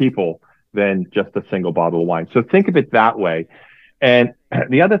more people than just a single bottle of wine. So think of it that way. And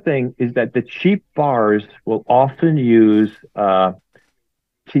the other thing is that the cheap bars will often use THC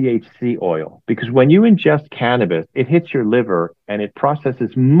oil, because when you ingest cannabis, it hits your liver and it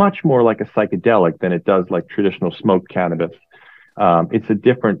processes much more like a psychedelic than it does like traditional smoked cannabis. It's a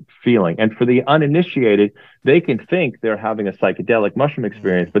different feeling. And for the uninitiated, they can think they're having a psychedelic mushroom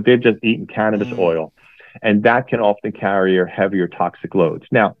experience, but they've just eaten cannabis oil. And that can often carry heavier toxic loads.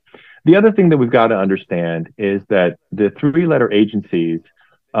 Now, the other thing that we've got to understand is that the three-letter agencies,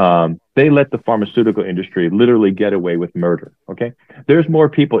 they let the pharmaceutical industry literally get away with murder, okay? There's more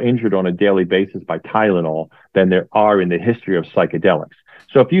people injured on a daily basis by Tylenol than there are in the history of psychedelics.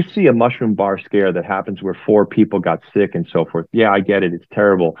 So if you see a mushroom bar scare that happens where 4 people got sick and so forth, yeah, I get it. It's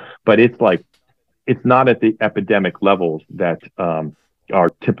terrible. But it's not at the epidemic levels that our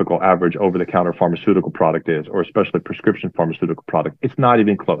typical average over-the-counter pharmaceutical product is, or especially prescription pharmaceutical product. It's not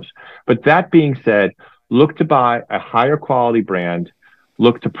even close. But that being said, look to buy a higher quality brand.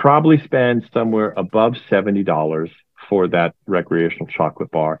 Look to probably spend somewhere above $70 for that recreational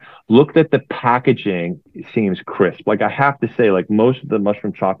chocolate bar. Look that the packaging seems crisp. Like I have to say, like most of the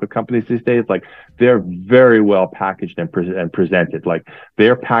mushroom chocolate companies these days, like they're very well packaged and presented. Like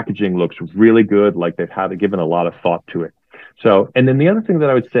their packaging looks really good. Like they've given a lot of thought to it. So, and then the other thing that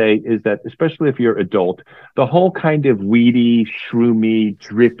I would say is that, especially if you're adult, the whole kind of weedy, shroomy,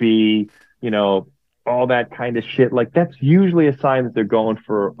 drippy, all that kind of shit, like that's usually a sign that they're going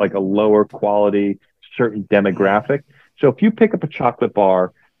for like a lower quality, certain demographic. So if you pick up a chocolate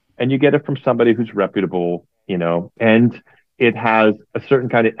bar and you get it from somebody who's reputable, and it has a certain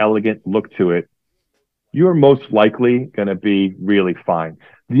kind of elegant look to it, you're most likely going to be really fine.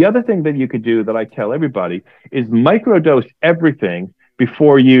 The other thing that you could do that I tell everybody is microdose everything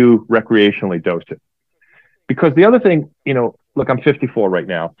before you recreationally dose it. Because the other thing, look, I'm 54 right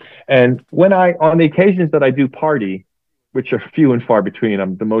now. And on the occasions that I do party, which are few and far between,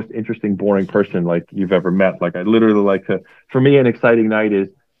 I'm the most interesting, boring person like you've ever met. Like I literally like to, for me, an exciting night is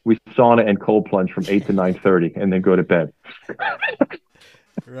we sauna and cold plunge from 8 to 9:30 and then go to bed.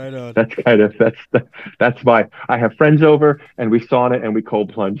 Right on. That's why I have friends over and we sauna and we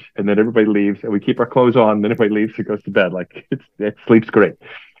cold plunge and then everybody leaves and we keep our clothes on and then everybody leaves and goes to bed. Like it sleeps great.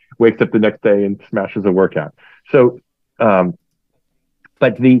 Wakes up the next day and smashes a workout. So,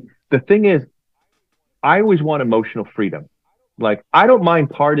 but the thing is, I always want emotional freedom. Like I don't mind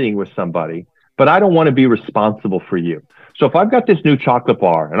partying with somebody, but I don't want to be responsible for you. So if I've got this new chocolate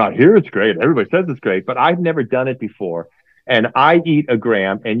bar and I hear it's great, everybody says it's great, but I've never done it before, and I eat a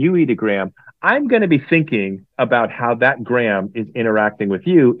gram and you eat a gram, I'm going to be thinking about how that gram is interacting with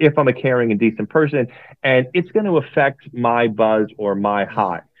you if I'm a caring and decent person, and it's going to affect my buzz or my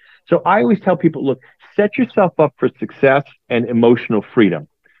high. So I always tell people, look, set yourself up for success and emotional freedom.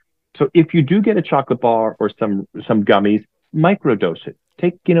 So if you do get a chocolate bar or some gummies, microdose it.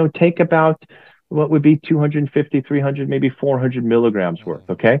 Take about what would be 250, 300, maybe 400 milligrams worth.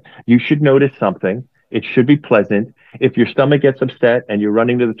 Okay. You should notice something. It should be pleasant. If your stomach gets upset and you're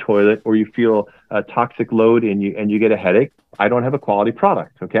running to the toilet or you feel a toxic load and you get a headache, I don't have a quality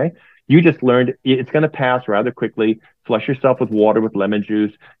product. Okay. You just learned it's going to pass rather quickly. Flush yourself with water with lemon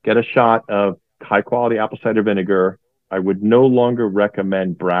juice. Get a shot of high quality apple cider vinegar. I would no longer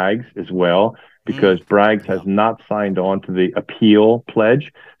recommend Bragg's as well, because Bragg's has not signed on to the appeal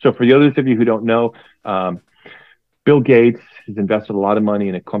pledge. So for the others of you who don't know, Bill Gates has invested a lot of money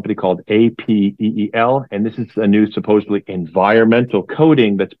in a company called APEEL, and this is a new supposedly environmental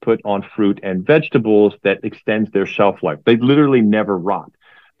coating that's put on fruit and vegetables that extends their shelf life. They literally never rot.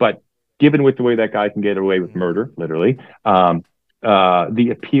 But given with the way that guy can get away with murder, literally, the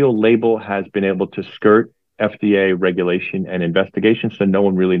appeal label has been able to skirt FDA regulation and investigation, so no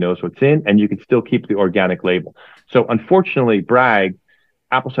one really knows what's in, and you can still keep the organic label. So unfortunately, Bragg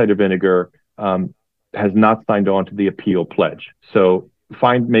apple cider vinegar has not signed on to the appeal pledge. So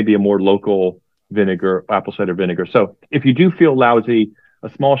find maybe a more local vinegar, apple cider vinegar. So if you do feel lousy, a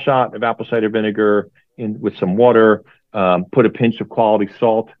small shot of apple cider vinegar with some water, put a pinch of quality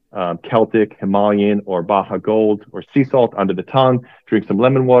salt, Celtic, Himalayan, or Baja Gold, or sea salt under the tongue. Drink some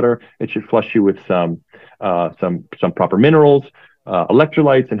lemon water. It should flush you with some proper minerals,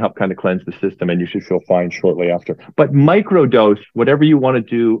 electrolytes, and help kind of cleanse the system, and you should feel fine shortly after. But microdose whatever you want to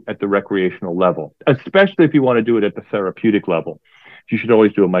do at the recreational level, especially if you want to do it at the therapeutic level. You should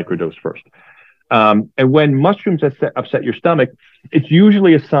always do a microdose first. And when mushrooms upset your stomach, it's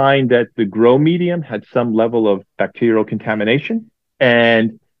usually a sign that the grow medium had some level of bacterial contamination,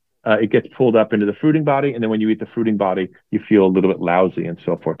 and it gets pulled up into the fruiting body. And then when you eat the fruiting body, you feel a little bit lousy and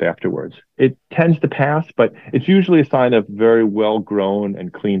so forth afterwards. It tends to pass, but it's usually a sign of very well grown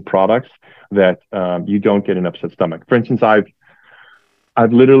and clean products that you don't get an upset stomach. For instance, I've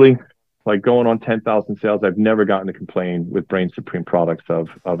literally, like going on 10,000 sales, I've never gotten a complaint with Brainsupreme products of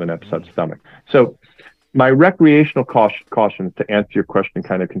an upset stomach. So my recreational caution, to answer your question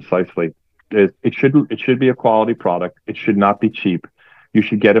kind of concisely, it should be a quality product. It should not be cheap. You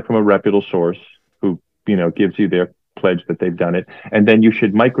should get it from a reputable source who, gives you their pledge that they've done it, and then you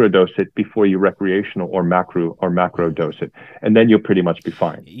should microdose it before you recreational or macro dose it, and then you'll pretty much be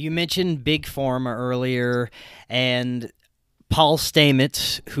fine. You mentioned Big Pharma earlier, and Paul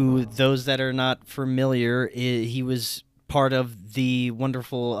Stamets, who those that are not familiar, he was part of the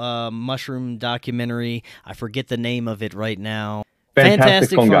wonderful mushroom documentary. I forget the name of it right now.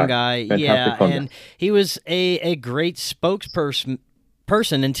 Fantastic Fungi. Fantastic Fungi. And he was a great spokesperson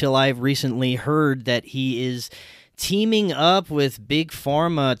until I recently heard that he is teaming up with Big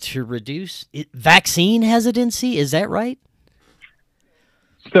Pharma to reduce vaccine hesitancy. Is that right?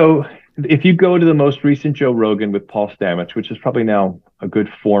 So if you go to the most recent Joe Rogan with Paul Stamets, which is probably now a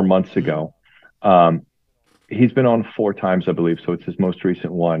good 4 months ago, he's been on 4 times, I believe, so it's his most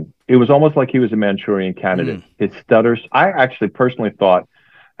recent one. It was almost like he was a Manchurian candidate. His stutters, I actually personally thought,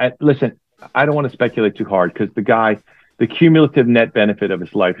 listen, I don't want to speculate too hard because the cumulative net benefit of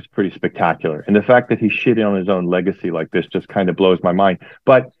his life is pretty spectacular. And the fact that he's shitting on his own legacy like this just kind of blows my mind.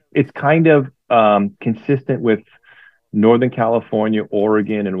 But it's kind of consistent with Northern California,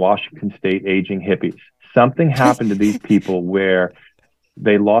 Oregon, and Washington State aging hippies. Something happened to these people where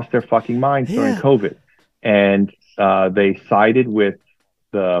they lost their fucking minds during COVID. And they sided with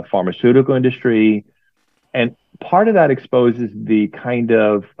the pharmaceutical industry. And part of that exposes the kind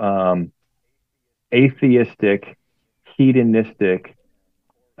of atheistic, hedonistic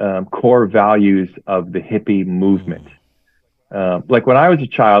core values of the hippie movement. Like when I was a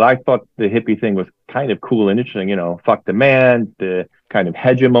child, I thought the hippie thing was kind of cool and interesting, fuck the man, the kind of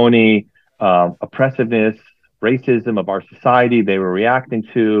hegemony, oppressiveness, racism of our society they were reacting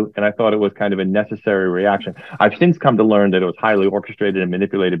to, and I thought it was kind of a necessary reaction. I've since come to learn that it was highly orchestrated and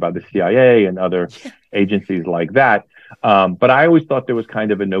manipulated by the CIA and other agencies like that. But I always thought there was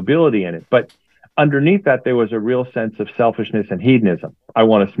kind of a nobility in it. But underneath that, there was a real sense of selfishness and hedonism. I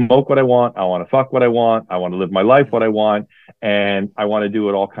want to smoke what I want. I want to fuck what I want. I want to live my life what I want. And I want to do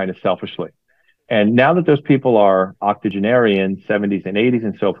it all kind of selfishly. And now that those people are octogenarians, 70s and 80s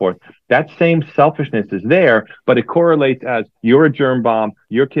and so forth, that same selfishness is there, but it correlates as you're a germ bomb,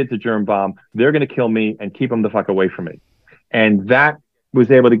 your kid's a germ bomb, they're going to kill me and keep them the fuck away from me. And that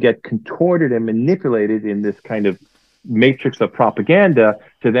was able to get contorted and manipulated in this kind of matrix of propaganda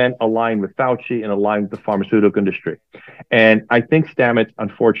to then align with Fauci and align with the pharmaceutical industry. And I think Stamets,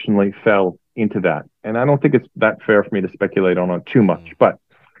 unfortunately, fell into that. And I don't think it's that fair for me to speculate on it too much, but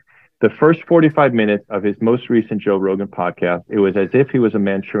the first 45 minutes of his most recent Joe Rogan podcast, it was as if he was a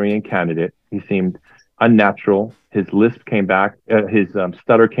Manchurian candidate. He seemed unnatural. His lisp came back, his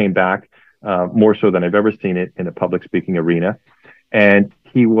stutter came back more so than I've ever seen it in a public speaking arena. And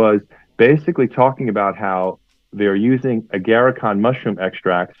he was basically talking about how they're using agarikon mushroom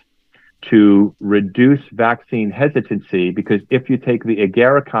extracts to reduce vaccine hesitancy, because if you take the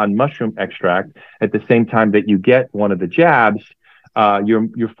agarikon mushroom extract at the same time that you get one of the jabs,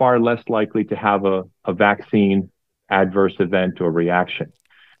 you're far less likely to have a vaccine adverse event or reaction.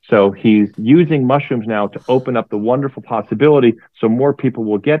 So he's using mushrooms now to open up the wonderful possibility so more people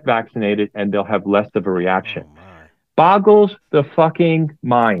will get vaccinated and they'll have less of a reaction. Boggles the fucking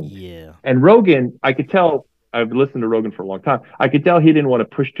mind. Yeah. And Rogan, I could tell, I've listened to Rogan for a long time, I could tell he didn't want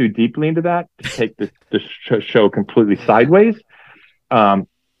to push too deeply into that, to take this show completely sideways.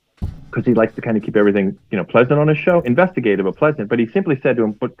 Because he likes to kind of keep everything, pleasant on his show, investigative but pleasant. But he simply said to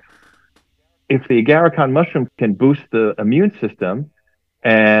him, "But if the agarikon mushroom can boost the immune system,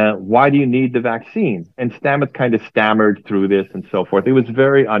 why do you need the vaccine?" And Stamets kind of stammered through this and so forth. It was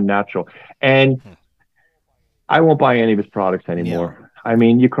very unnatural. And I won't buy any of his products anymore. Yeah. I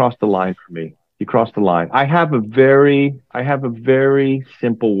mean, you crossed the line for me. You crossed the line. I have a very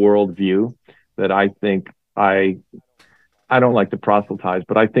simple worldview that I think I don't like to proselytize,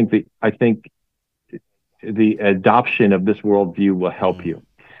 but I think the adoption of this worldview will help you.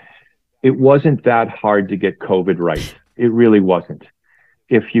 It wasn't that hard to get COVID right. It really wasn't.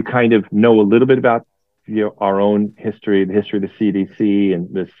 If you kind of know a little bit about our own history, the history of the CDC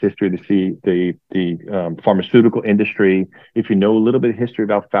and the history of the pharmaceutical industry, if you know a little bit of history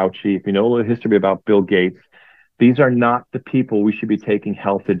about Fauci, if you know a little history about Bill Gates, these are not the people we should be taking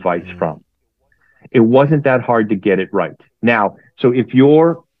health advice from. It wasn't that hard to get it right. Now, so if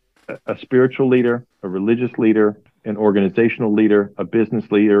you're a spiritual leader, a religious leader, an organizational leader, a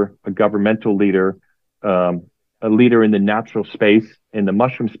business leader, a governmental leader, a leader in the natural space, in the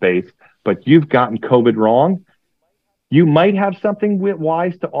mushroom space, but you've gotten COVID wrong, you might have something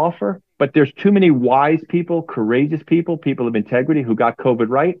wise to offer, but there's too many wise people, courageous people, people of integrity who got COVID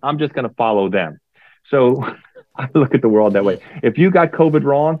right. I'm just going to follow them. So I look at the world that way. If you got COVID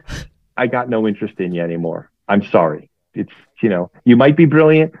wrong, I got no interest in you anymore. I'm sorry. It's, you might be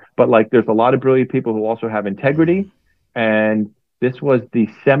brilliant, but like there's a lot of brilliant people who also have integrity. And this was the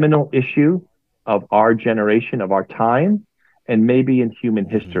seminal issue of our generation, of our time, and maybe in human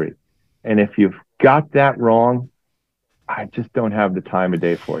history. And if you've got that wrong, I just don't have the time of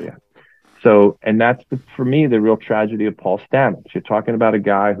day for you. So, and that's for me, the real tragedy of Paul Stamets. You're talking about a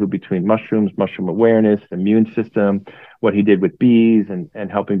guy who, between mushrooms, mushroom awareness, immune system, what he did with bees,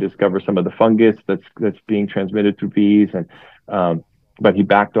 and helping discover some of the fungus that's being transmitted through bees, and but he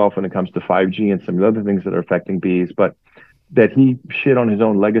backed off when it comes to 5G and some of the other things that are affecting bees. But that he shit on his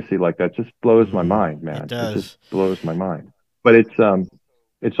own legacy like that just blows my mind, man. It does. It just blows my mind. But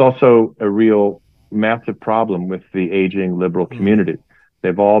it's also a real massive problem with the aging liberal community.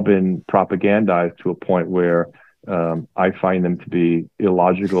 They've all been propagandized to a point where I find them to be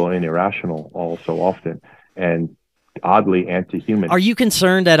illogical and irrational all so often, and oddly anti-human. Are you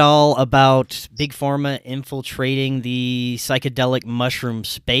concerned at all about Big Pharma infiltrating the psychedelic mushroom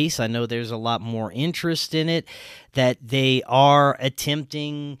space? I know there's a lot more interest in it, that they are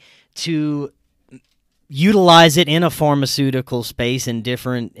attempting to utilize it in a pharmaceutical space in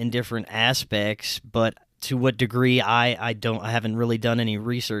different aspects, but to what degree, I haven't really done any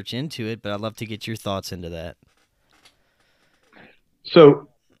research into it, but I'd love to get your thoughts into that. So,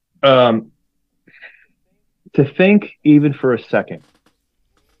 to think even for a second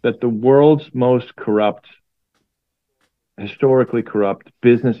that the world's most corrupt, historically corrupt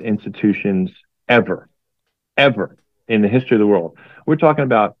business institutions ever in the history of the world, we're talking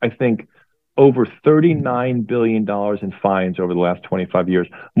about, I think, over $39 billion in fines over the last 25 years,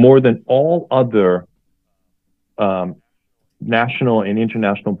 more than all other national and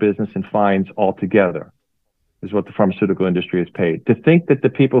international business and fines altogether, is what the pharmaceutical industry has paid. To think that the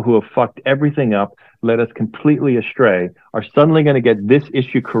people who have fucked everything up, led us completely astray, are suddenly going to get this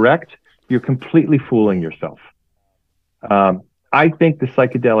issue correct, you're completely fooling yourself. I think the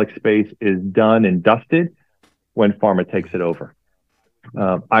psychedelic space is done and dusted when pharma takes it over.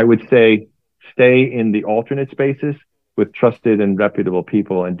 I would say stay in the alternate spaces with trusted and reputable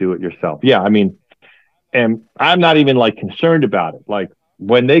people and do it yourself. Yeah, I mean, and I'm not even like concerned about it. Like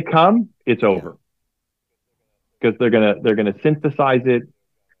when they come, it's over. Because they're gonna synthesize it,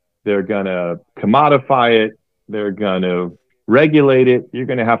 they're gonna commodify it, they're gonna regulate it. You're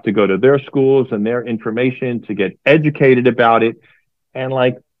gonna have to go to their schools and their information to get educated about it. And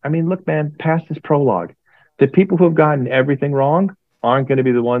like, I mean, look, man, past this prologue, the people who have gotten everything wrong aren't going to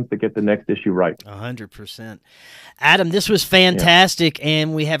be the ones that get the next issue right. 100%. Adam, this was fantastic,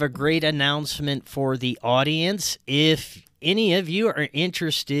 and we have a great announcement for the audience. If any of you are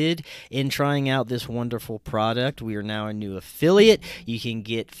interested in trying out this wonderful product, we are now a new affiliate. You can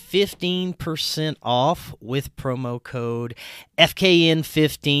get 15% off with promo code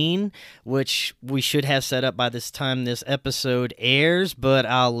FKN15, which we should have set up by this time this episode airs, but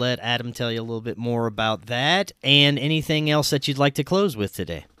I'll let Adam tell you a little bit more about that and anything else that you'd like to close with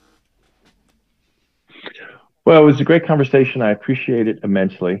today. Well, it was a great conversation. I appreciate it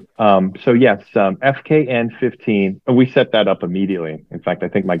immensely. So yes, FKN 15. We set that up immediately. In fact, I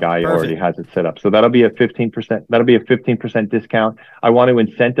think my guy already has it set up. So that'll be a 15%. That'll be a 15% discount. I want to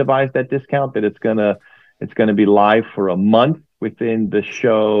incentivize that discount. That it's gonna be live for a month within the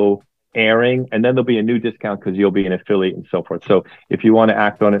show airing, and then there'll be a new discount because you'll be an affiliate and so forth. So if you want to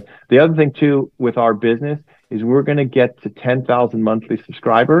act on it, the other thing too with our business is we're going to get to 10,000 monthly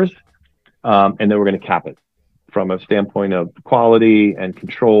subscribers, and then we're going to cap it. From a standpoint of quality and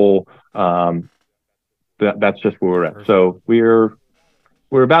control, that's just where we're at. So we're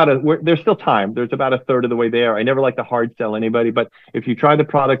there's still time. There's about a third of the way there. I never like to hard sell anybody, but if you try the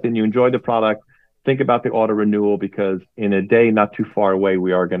product and you enjoy the product, think about the auto renewal, because in a day not too far away,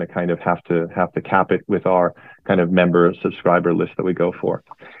 we are going to kind of have to cap it with our kind of member subscriber list that we go for.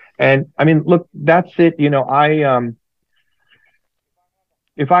 And I mean, look, that's it. You know,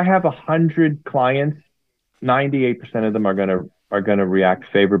 if I have 100 clients, 98% of them are gonna react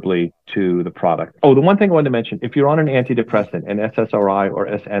favorably to the product. Oh, the one thing I wanted to mention, if you're on an antidepressant, an SSRI or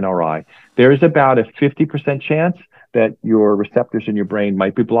SNRI, there's about a 50% chance that your receptors in your brain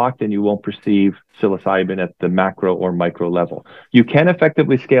might be blocked and you won't perceive psilocybin at the macro or micro level. You can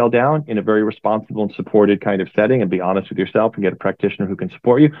effectively scale down in a very responsible and supported kind of setting and be honest with yourself and get a practitioner who can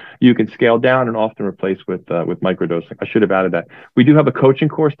support you. You can scale down and often replace with microdosing. I should have added that. We do have a coaching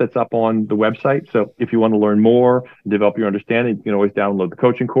course that's up on the website. So if you want to learn more, develop your understanding, you can always download the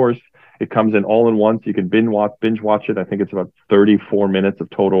coaching course. It comes in all in one, so you can binge watch it. I think it's about 34 minutes of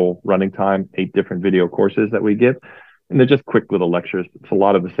total running time, 8 different video courses that we give. And they're just quick little lectures. It's a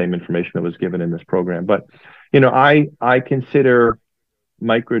lot of the same information that was given in this program. But, you know, I consider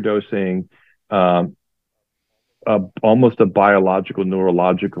microdosing almost a biological,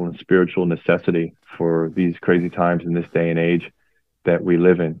 neurological, and spiritual necessity for these crazy times in this day and age that we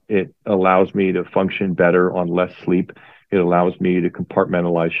live in. It allows me to function better on less sleep. It allows me to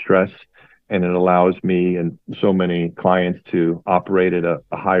compartmentalize stress, and it allows me and so many clients to operate at a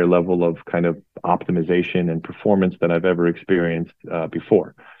higher level of kind of optimization and performance than I've ever experienced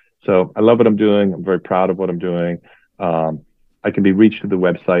before. So I love what I'm doing. I'm very proud of what I'm doing. I can be reached through the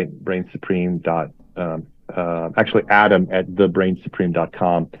website, Brainsupreme. Actually, Adam at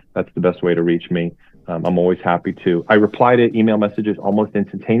thebrainsupreme.com. That's the best way to reach me. I'm always happy to. I reply to email messages almost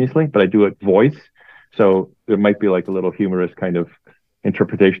instantaneously, but I do it voice. So there might be like a little humorous kind of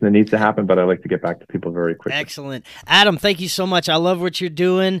interpretation that needs to happen, but I like to get back to people very quickly. Excellent. Adam, thank you so much. I love what you're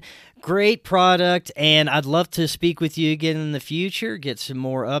doing. Great product, and I'd love to speak with you again in the future, get some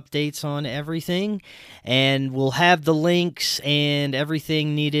more updates on everything, and we'll have the links and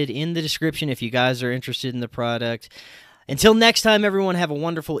everything needed in the description if you guys are interested in the product. Until next time, everyone, have a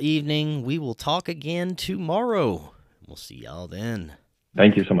wonderful evening. We will talk again tomorrow. We'll see y'all then.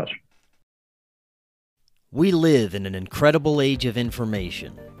 Thank you so much. We live in an incredible age of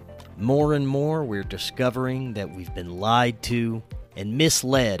information. More and more, we're discovering that we've been lied to and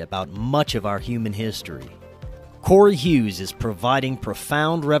misled about much of our human history. Cory Hughes is providing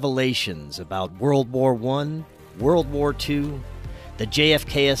profound revelations about World War I, World War II, the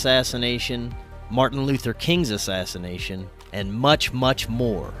JFK assassination, Martin Luther King's assassination, and much, much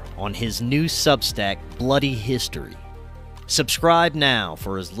more on his new Substack, Bloody History. Subscribe now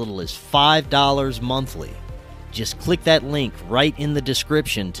for as little as $5 monthly. Just click that link right in the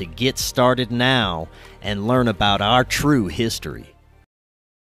description to get started now and learn about our true history.